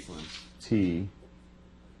sequence T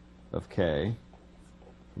of K,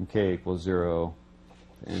 from K equals 0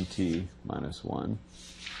 to NT minus 1.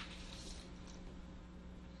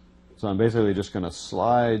 So I'm basically just going to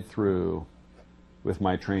slide through with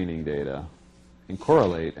my training data and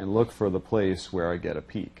correlate and look for the place where I get a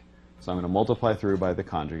peak. So I'm going to multiply through by the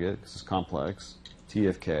conjugate, because it's complex, T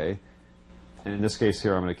of k. And in this case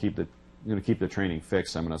here, I'm going to keep the training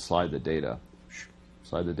fixed. I'm going to slide the data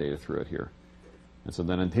through it here. And so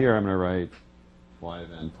then in here, I'm going to write y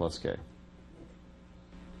of n plus k.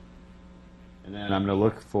 And then I'm going to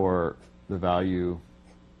look for the value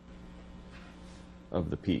of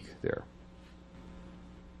the peak there.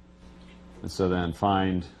 And so then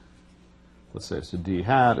find, let's say, so d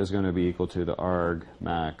hat is going to be equal to the arg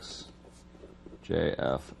max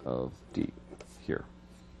jf of d here.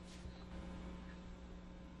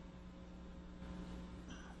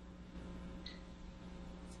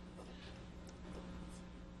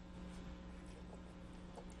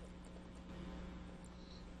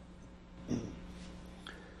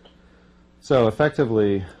 So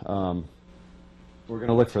effectively, we're going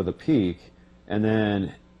to look for the peak, and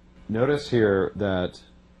then notice here that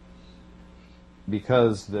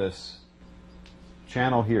because this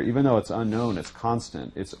channel here, even though it's unknown, it's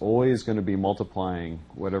constant, it's always going to be multiplying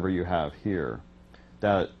whatever you have here.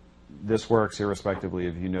 That this works irrespectively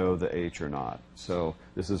if you know the h or not. So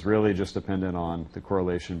this is really just dependent on the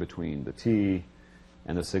correlation between the t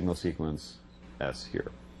and the signal sequence s here.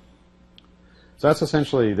 So that's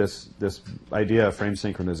essentially this idea of frame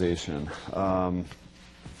synchronization.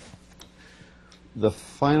 The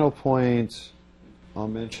final point I'll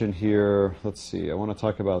mention here, let's see, I want to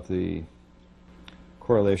talk about the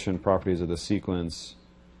correlation properties of the sequence.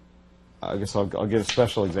 I guess I'll give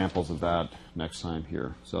special examples of that next time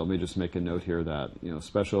here. So let me just make a note here that,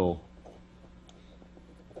 special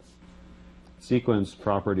sequence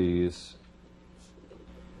properties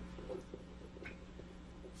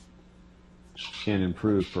can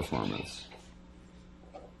improve performance.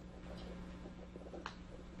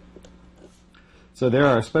 So there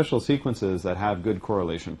are special sequences that have good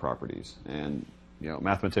correlation properties, and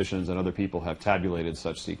mathematicians and other people have tabulated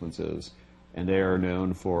such sequences, and they are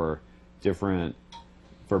known for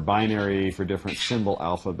binary, for different symbol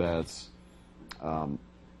alphabets. I'll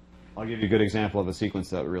give you a good example of a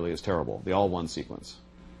sequence that really is terrible, the all one sequence.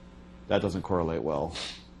 That doesn't correlate well,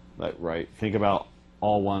 right? Think about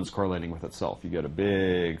all ones correlating with itself. You get a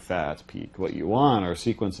big fat peak. What you want are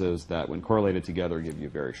sequences that, when correlated together, give you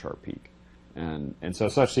a very sharp peak. And so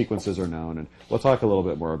such sequences are known, and we'll talk a little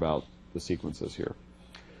bit more about the sequences here.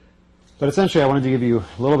 But essentially, I wanted to give you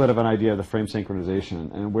a little bit of an idea of the frame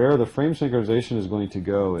synchronization. And where the frame synchronization is going to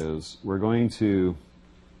go is we're going to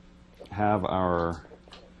have our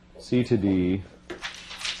C to D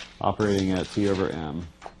operating at T over M.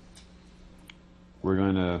 We're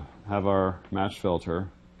going to have our match filter,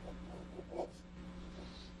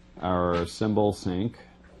 our symbol sync,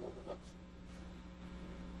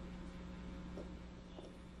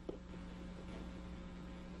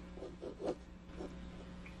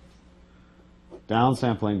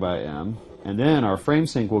 downsampling by M, and then our frame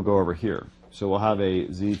sync will go over here. So we'll have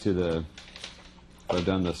a Z to the, if I've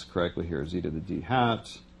done this correctly here, Z to the D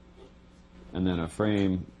hat, and then a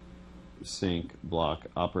frame sync block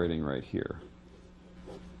operating right here,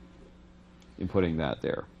 and putting that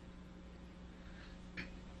there,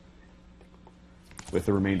 with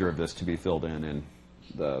the remainder of this to be filled in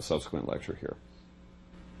the subsequent lecture here.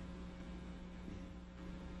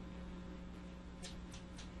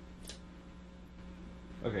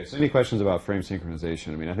 Okay, so any questions about frame synchronization?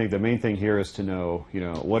 I mean, I think the main thing here is to know,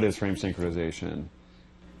 what is frame synchronization?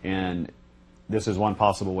 And this is one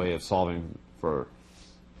possible way of solving for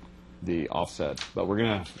the offset. But we're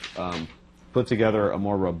going to put together a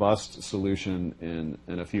more robust solution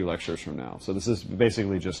in a few lectures from now. So this is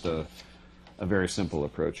basically just a very simple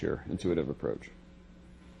approach here, intuitive approach.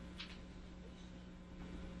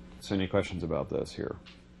 So any questions about this here?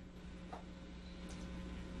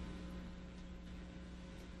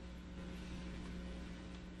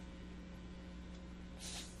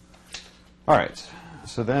 All right,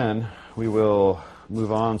 so then we will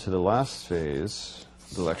move on to the last phase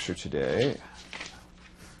of the lecture today,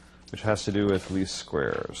 which has to do with least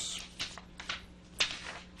squares.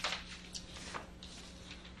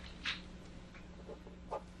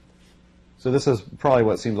 So this is probably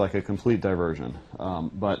what seems like a complete diversion,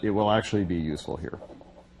 but it will actually be useful here.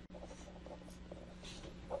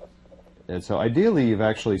 And so ideally, you've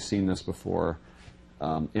actually seen this before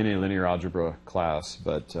in a linear algebra class,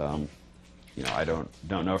 but I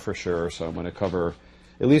don't know for sure, so I'm going to cover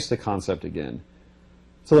at least the concept again.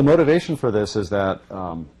 So the motivation for this is that,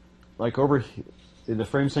 like over here, in the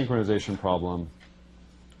frame synchronization problem,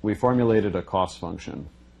 we formulated a cost function,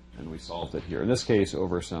 and we solved it here. In this case,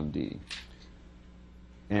 over some d.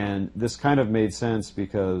 And this kind of made sense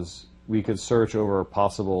because we could search over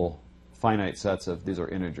possible finite sets of, these are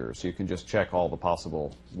integers, so you can just check all the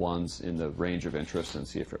possible ones in the range of interest and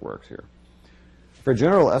see if it works here. For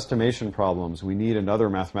general estimation problems, we need another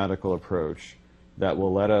mathematical approach that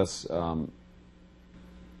will let us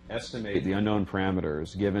estimate the unknown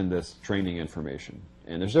parameters given this training information.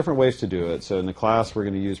 And there's different ways to do it. So in the class, we're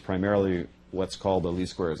going to use primarily what's called the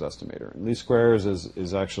least squares estimator. And least squares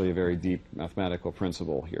is actually a very deep mathematical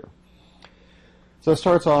principle here. So it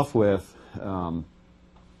starts off with a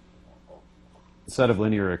set of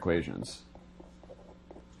linear equations.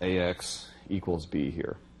 AX equals B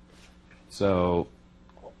here. So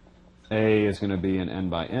A is going to be an n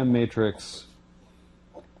by m matrix.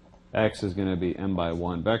 X is going to be m by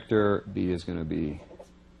 1 vector. B is going to be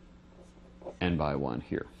n by 1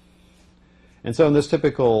 here. And so in this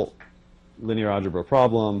typical linear algebra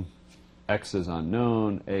problem, X is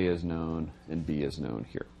unknown, A is known, and B is known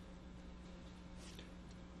here.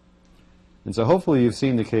 And so hopefully you've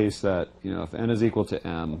seen the case that, if n is equal to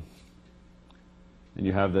m, and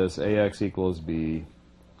you have this AX equals B,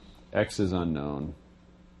 X is unknown,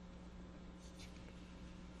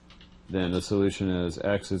 then the solution is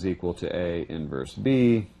X is equal to A inverse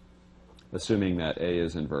B, assuming that A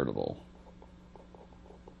is invertible.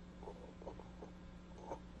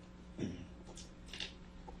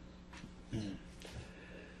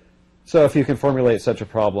 So if you can formulate such a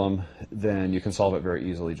problem, then you can solve it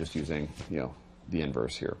very easily just using, the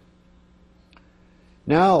inverse here.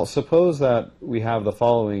 Now, suppose that we have the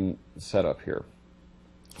following setup here.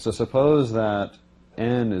 So suppose that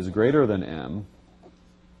n is greater than m,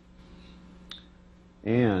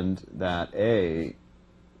 and that A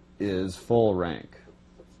is full rank.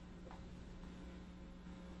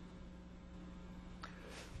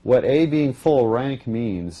 What A being full rank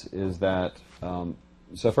means is that,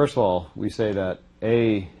 so first of all, we say that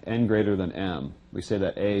A, n greater than m, we say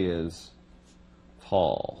that A is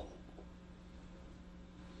tall.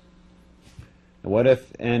 And what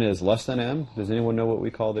if n is less than m? Does anyone know what we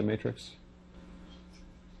call the matrix?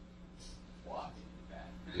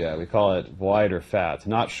 Yeah, we call it wide or fat,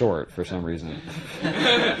 not short for some reason.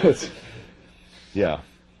 Yeah.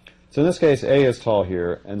 So in this case, A is tall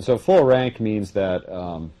here. And so full rank means that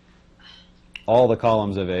all the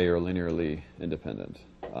columns of A are linearly independent.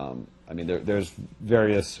 There's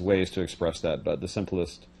various ways to express that, but the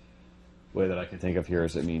simplest way that I can think of here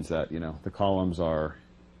is it means that, the columns are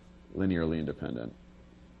linearly independent.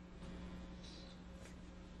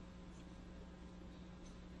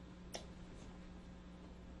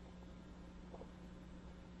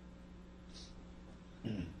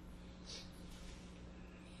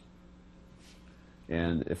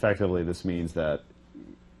 And effectively, this means that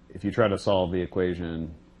if you try to solve the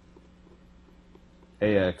equation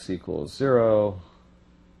AX equals 0,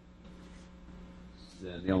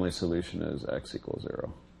 then the only solution is X equals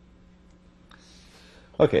 0.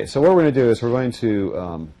 Okay, so what we're going to do is we're going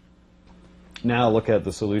to now look at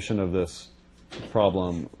the solution of this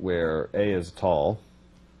problem where A is tall.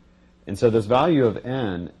 And so this value of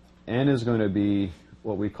n is going to be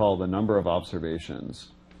what we call the number of observations.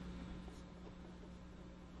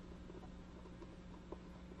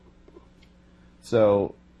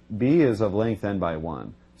 So B is of length n by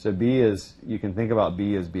 1. So B is, you can think about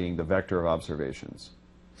B as being the vector of observations.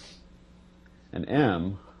 And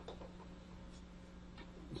M,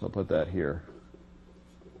 so I'll put that here,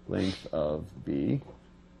 length of B.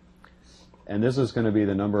 And this is going to be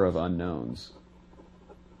the number of unknowns.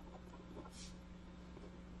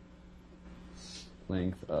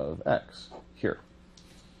 Length of X, here.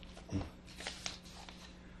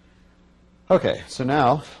 Okay, so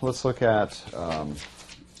now let's look at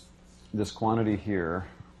this quantity here,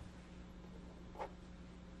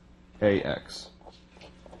 AX.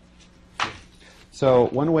 So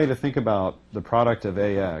one way to think about the product of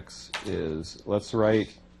AX is let's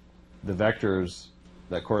write the vectors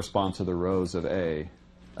that correspond to the rows of A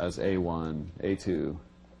as A1, A2,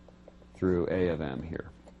 through A of M here.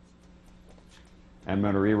 And I'm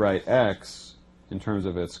going to rewrite X in terms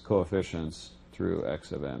of its coefficients through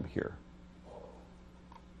X of M here.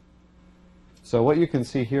 So what you can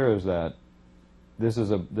see here is that this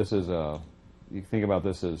is a you think about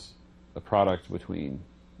this as a product between,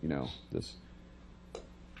 this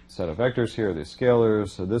set of vectors here, these scalars.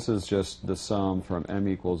 So this is just the sum from m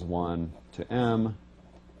equals 1 to m,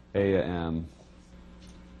 a to m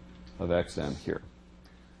of xm here.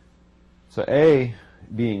 So A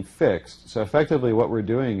being fixed, so effectively what we're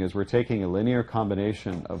doing is we're taking a linear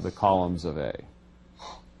combination of the columns of A.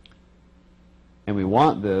 And we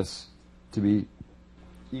want this to be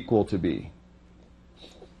equal to B.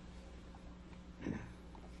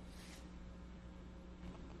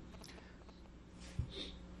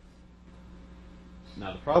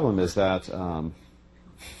 Now the problem is that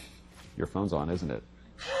your phone's on, isn't it?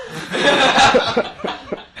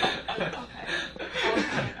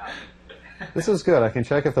 This is good. I can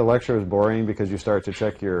check if the lecture is boring because you start to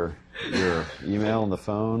check your email on the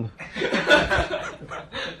phone.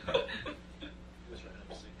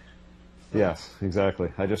 Yes, exactly.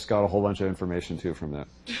 I just got a whole bunch of information too from that.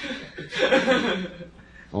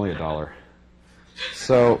 Only $1.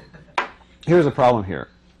 So here's a problem here,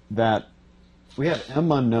 that we have m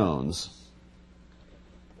unknowns,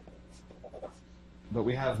 but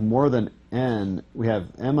we have more than n. We have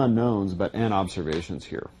m unknowns, but n observations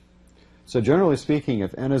here. So generally speaking,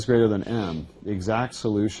 if n is greater than m, the exact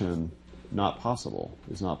solution is not possible.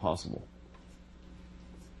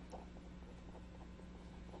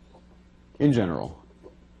 In general.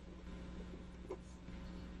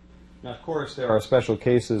 Now, of course, there are special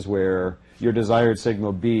cases where your desired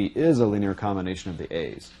sigma b is a linear combination of the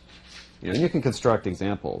a's. And you can construct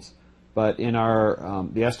examples. But in our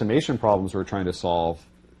the estimation problems we're trying to solve,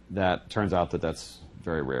 that turns out that that's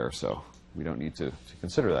very rare, so we don't need to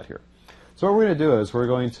consider that here. So what we're going to do is we're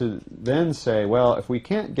going to then say, well, if we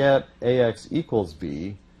can't get ax equals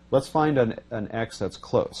b, let's find an x that's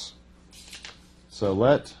close. So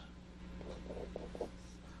let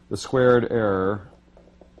the squared error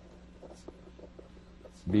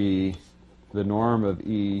be the norm of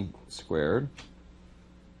e squared,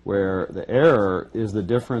 where the error is the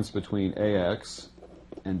difference between ax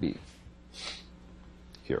and b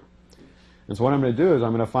here. And so what I'm going to do is I'm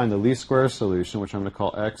going to find the least squares solution, which I'm going to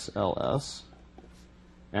call xls,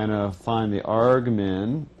 and find the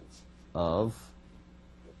argmin of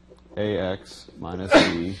ax minus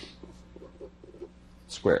b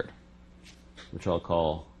squared, which I'll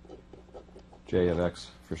call j of x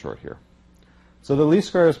for short here. So the least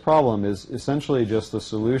squares problem is essentially just the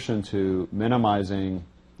solution to minimizing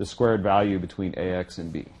the squared value between ax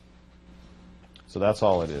and b. So that's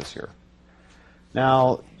all it is here.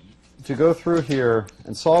 Now, to go through here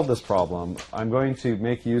and solve this problem, I'm going to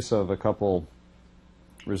make use of a couple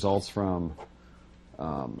results from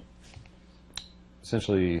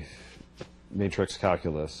essentially matrix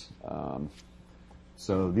calculus.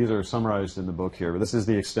 So these are summarized in the book here, but this is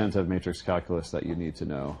the extent of matrix calculus that you need to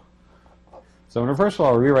know. So I'm going to first of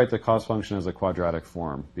all rewrite the cost function as a quadratic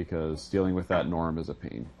form, because dealing with that norm is a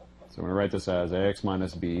pain. So I'm going to write this as ax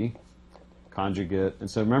minus b conjugate. And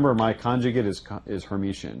so remember, my conjugate is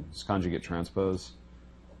Hermitian. It's conjugate transpose.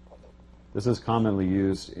 This is commonly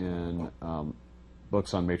used in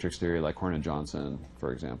books on matrix theory like Horn and Johnson,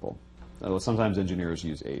 for example. Sometimes engineers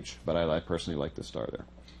use H, but I personally like the star there.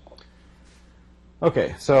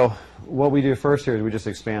 Okay, so what we do first here is we just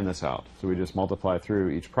expand this out. So we just multiply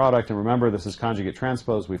through each product. And remember, this is conjugate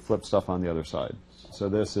transpose. We flip stuff on the other side. So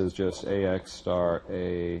this is just ax star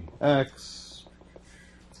ax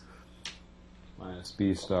minus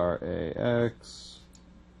b star ax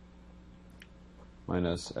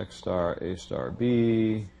minus x star a star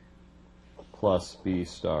b plus b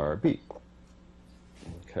star b.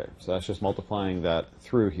 Okay, so that's just multiplying that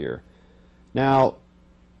through here. Now,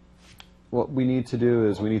 what we need to do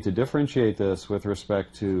is we need to differentiate this with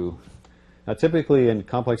respect to, now typically in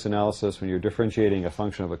complex analysis, when you're differentiating a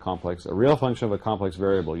function of a real function of a complex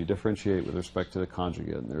variable, you differentiate with respect to the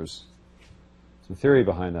conjugate. And there's some theory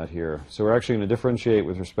behind that here. So we're actually going to differentiate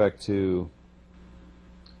with respect to,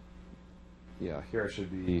 yeah, here it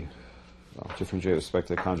should be, well, differentiate with respect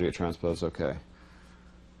to the conjugate transpose, okay.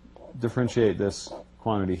 Differentiate this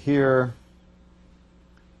quantity here,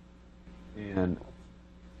 and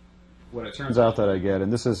what it turns out that I get,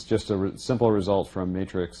 and this is just a simple result from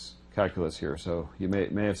matrix calculus here, so you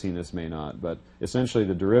may have seen this, may not, but essentially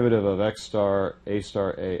the derivative of x star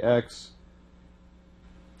ax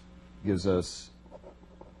gives us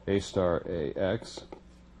a star ax.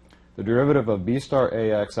 The derivative of b star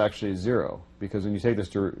ax actually is 0, because when you take this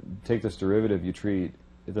derivative, you treat,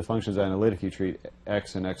 if the function's analytic, you treat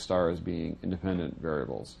x and x star as being independent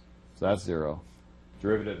variables. So that's 0.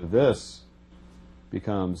 Derivative of this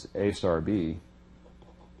becomes a star b.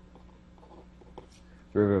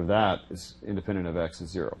 Derivative of that is independent of x is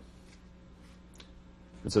 0.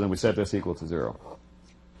 And so then we set this equal to 0.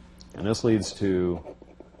 And this leads to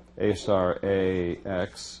a star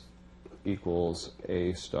ax equals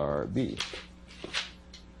a star b.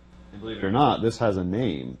 And believe it or not, this has a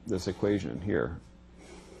name, this equation here.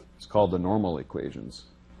 It's called the normal equations.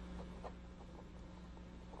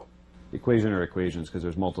 Equation or equations, because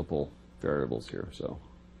there's multiple variables here.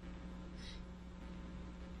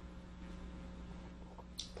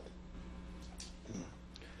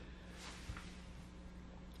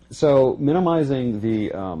 So minimizing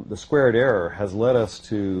the squared error has led us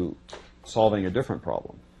to solving a different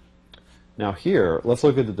problem. Now here, let's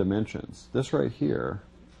look at the dimensions. This right here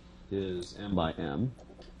is m by m.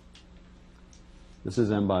 This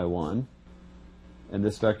is m by 1. And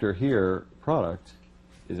this vector here, product,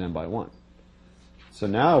 is m by 1. So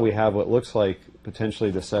now we have what looks like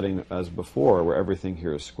potentially the setting as before, where everything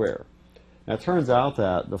here is square. Now it turns out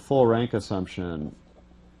that the full rank assumption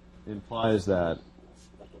implies that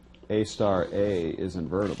A star A is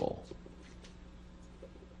invertible.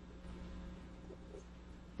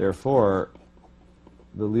 Therefore,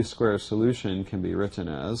 the least squares solution can be written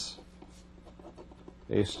as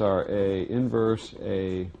A star A inverse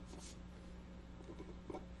A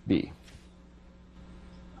B.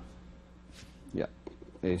 Yeah,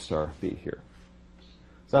 A star B here.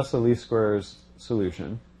 So that's the least squares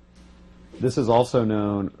solution. This is also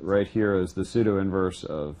known right here as the pseudo-inverse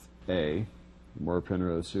of A.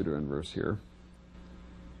 Moore-Penrose pseudo-inverse here.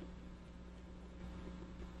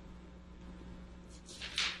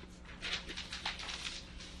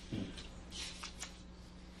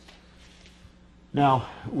 Now,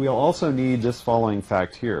 we'll also need this following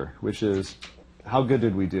fact here, which is, how good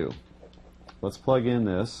did we do? Let's plug in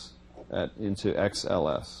this into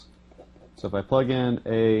XLS. So if I plug in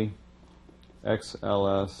A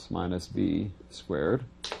XLS minus B squared,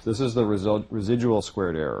 this is the residual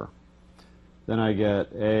squared error. Then I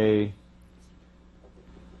get A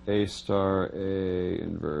star A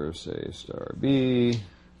inverse A star B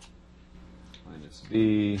minus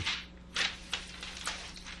B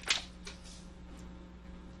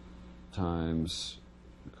times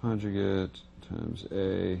conjugate times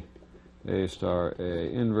A star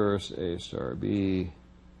A inverse A star B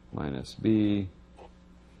minus B,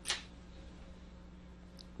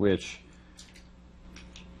 which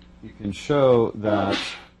you can show that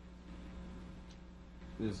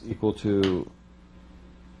is equal to,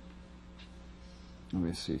 let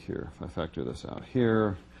me see here, if I factor this out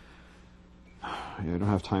here, I don't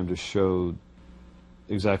have time to show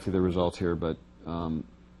exactly the result here, but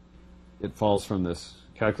it falls from this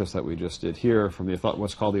calculus that we just did here, from the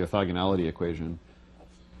what's called the orthogonality equation.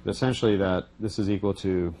 But essentially that this is equal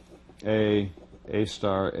to A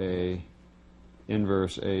star A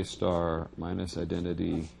inverse A star minus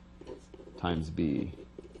identity times B,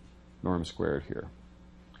 norm squared here.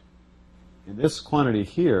 And this quantity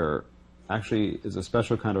here actually is a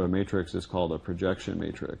special kind of a matrix. It's called a projection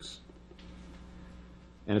matrix.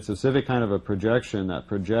 And it's a specific kind of a projection that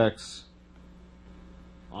projects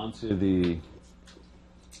onto the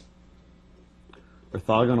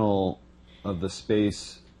orthogonal of the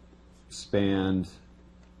space spanned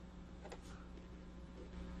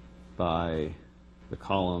by the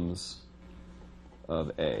columns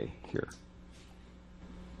of A here.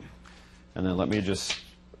 And then let me just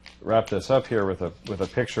wrap this up here with a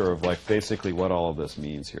picture of like basically what all of this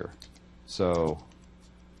means here. So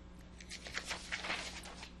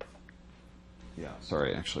yeah,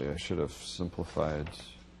 sorry, actually I should have simplified.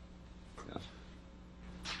 Yeah.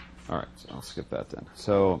 All right, so I'll skip that then.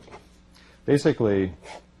 So basically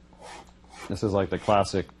this is like the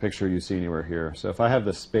classic picture you see anywhere here. So if I have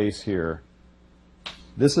the space here,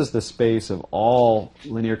 this is the space of all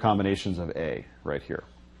linear combinations of A right here.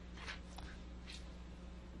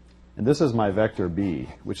 And this is my vector B,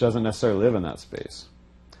 which doesn't necessarily live in that space.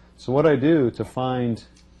 So what I do to find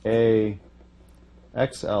A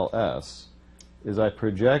XLS is I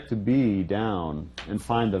project B down and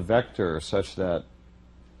find the vector such that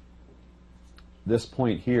this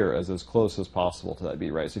point here is as close as possible to that B,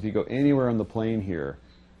 right? So if you go anywhere on the plane here,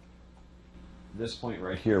 this point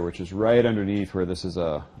right here, which is right underneath where this is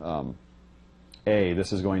a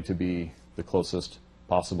this is going to be the closest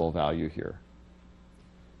possible value here.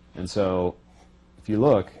 And so if you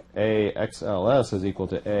look, A XLS is equal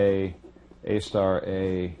to A star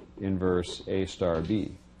A inverse A star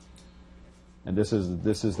B. And this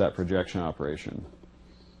is that projection operation.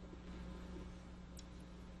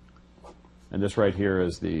 And this right here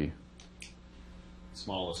is the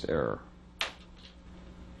smallest error.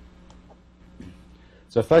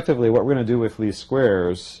 So effectively what we're going to do with least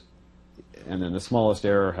squares, and then the smallest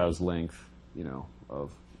error has length, you know,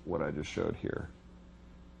 of what I just showed here.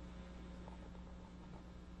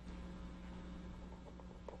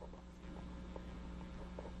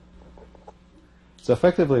 So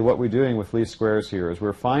effectively what we're doing with least squares here is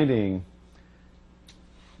we're finding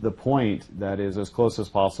the point that is as close as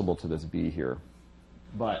possible to this B here.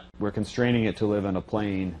 But we're constraining it to live in a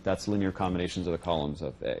plane that's linear combinations of the columns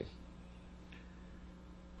of A.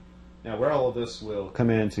 Now where all of this will come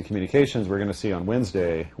into communications, we're going to see on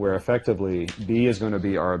Wednesday, where effectively B is going to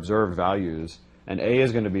be our observed values and A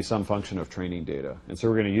is going to be some function of training data. And so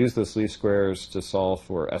we're going to use this least squares to solve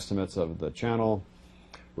for estimates of the channel.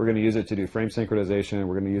 We're going to use it to do frame synchronization.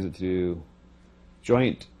 We're going to use it to do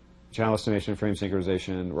joint channel estimation, frame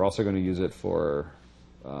synchronization. We're also going to use it for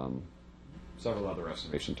several other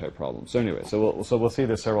estimation type problems. So anyway, so we'll see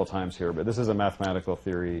this several times here, but this is a mathematical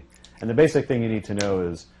theory. And the basic thing you need to know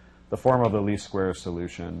is the form of the least squares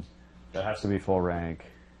solution. That has to be full rank.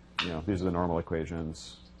 You know, these are the normal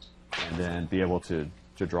equations. And then be able to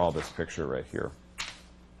draw this picture right here.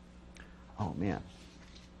 Oh, man.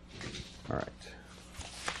 All right.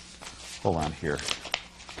 Hold on here.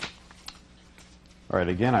 All right,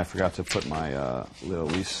 again, I forgot to put my little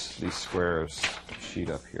least squares sheet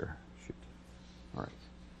up here. Shoot. All right.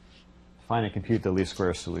 Find and compute the least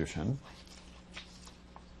squares solution.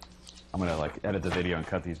 I'm going to like edit the video and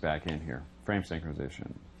cut these back in here. Frame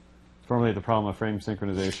synchronization. Formulate the problem of frame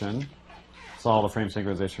synchronization. Solve the frame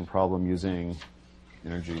synchronization problem using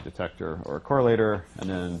energy detector or correlator. And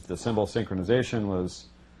then the symbol synchronization was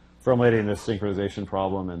formulating this synchronization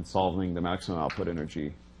problem and solving the maximum output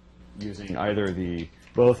energy using either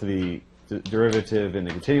both the derivative in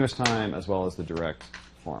the continuous time as well as the direct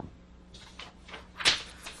form.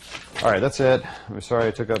 All right, that's it. I'm sorry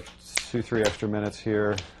I took up 2-3 extra minutes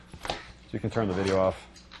here. So you can turn the video off.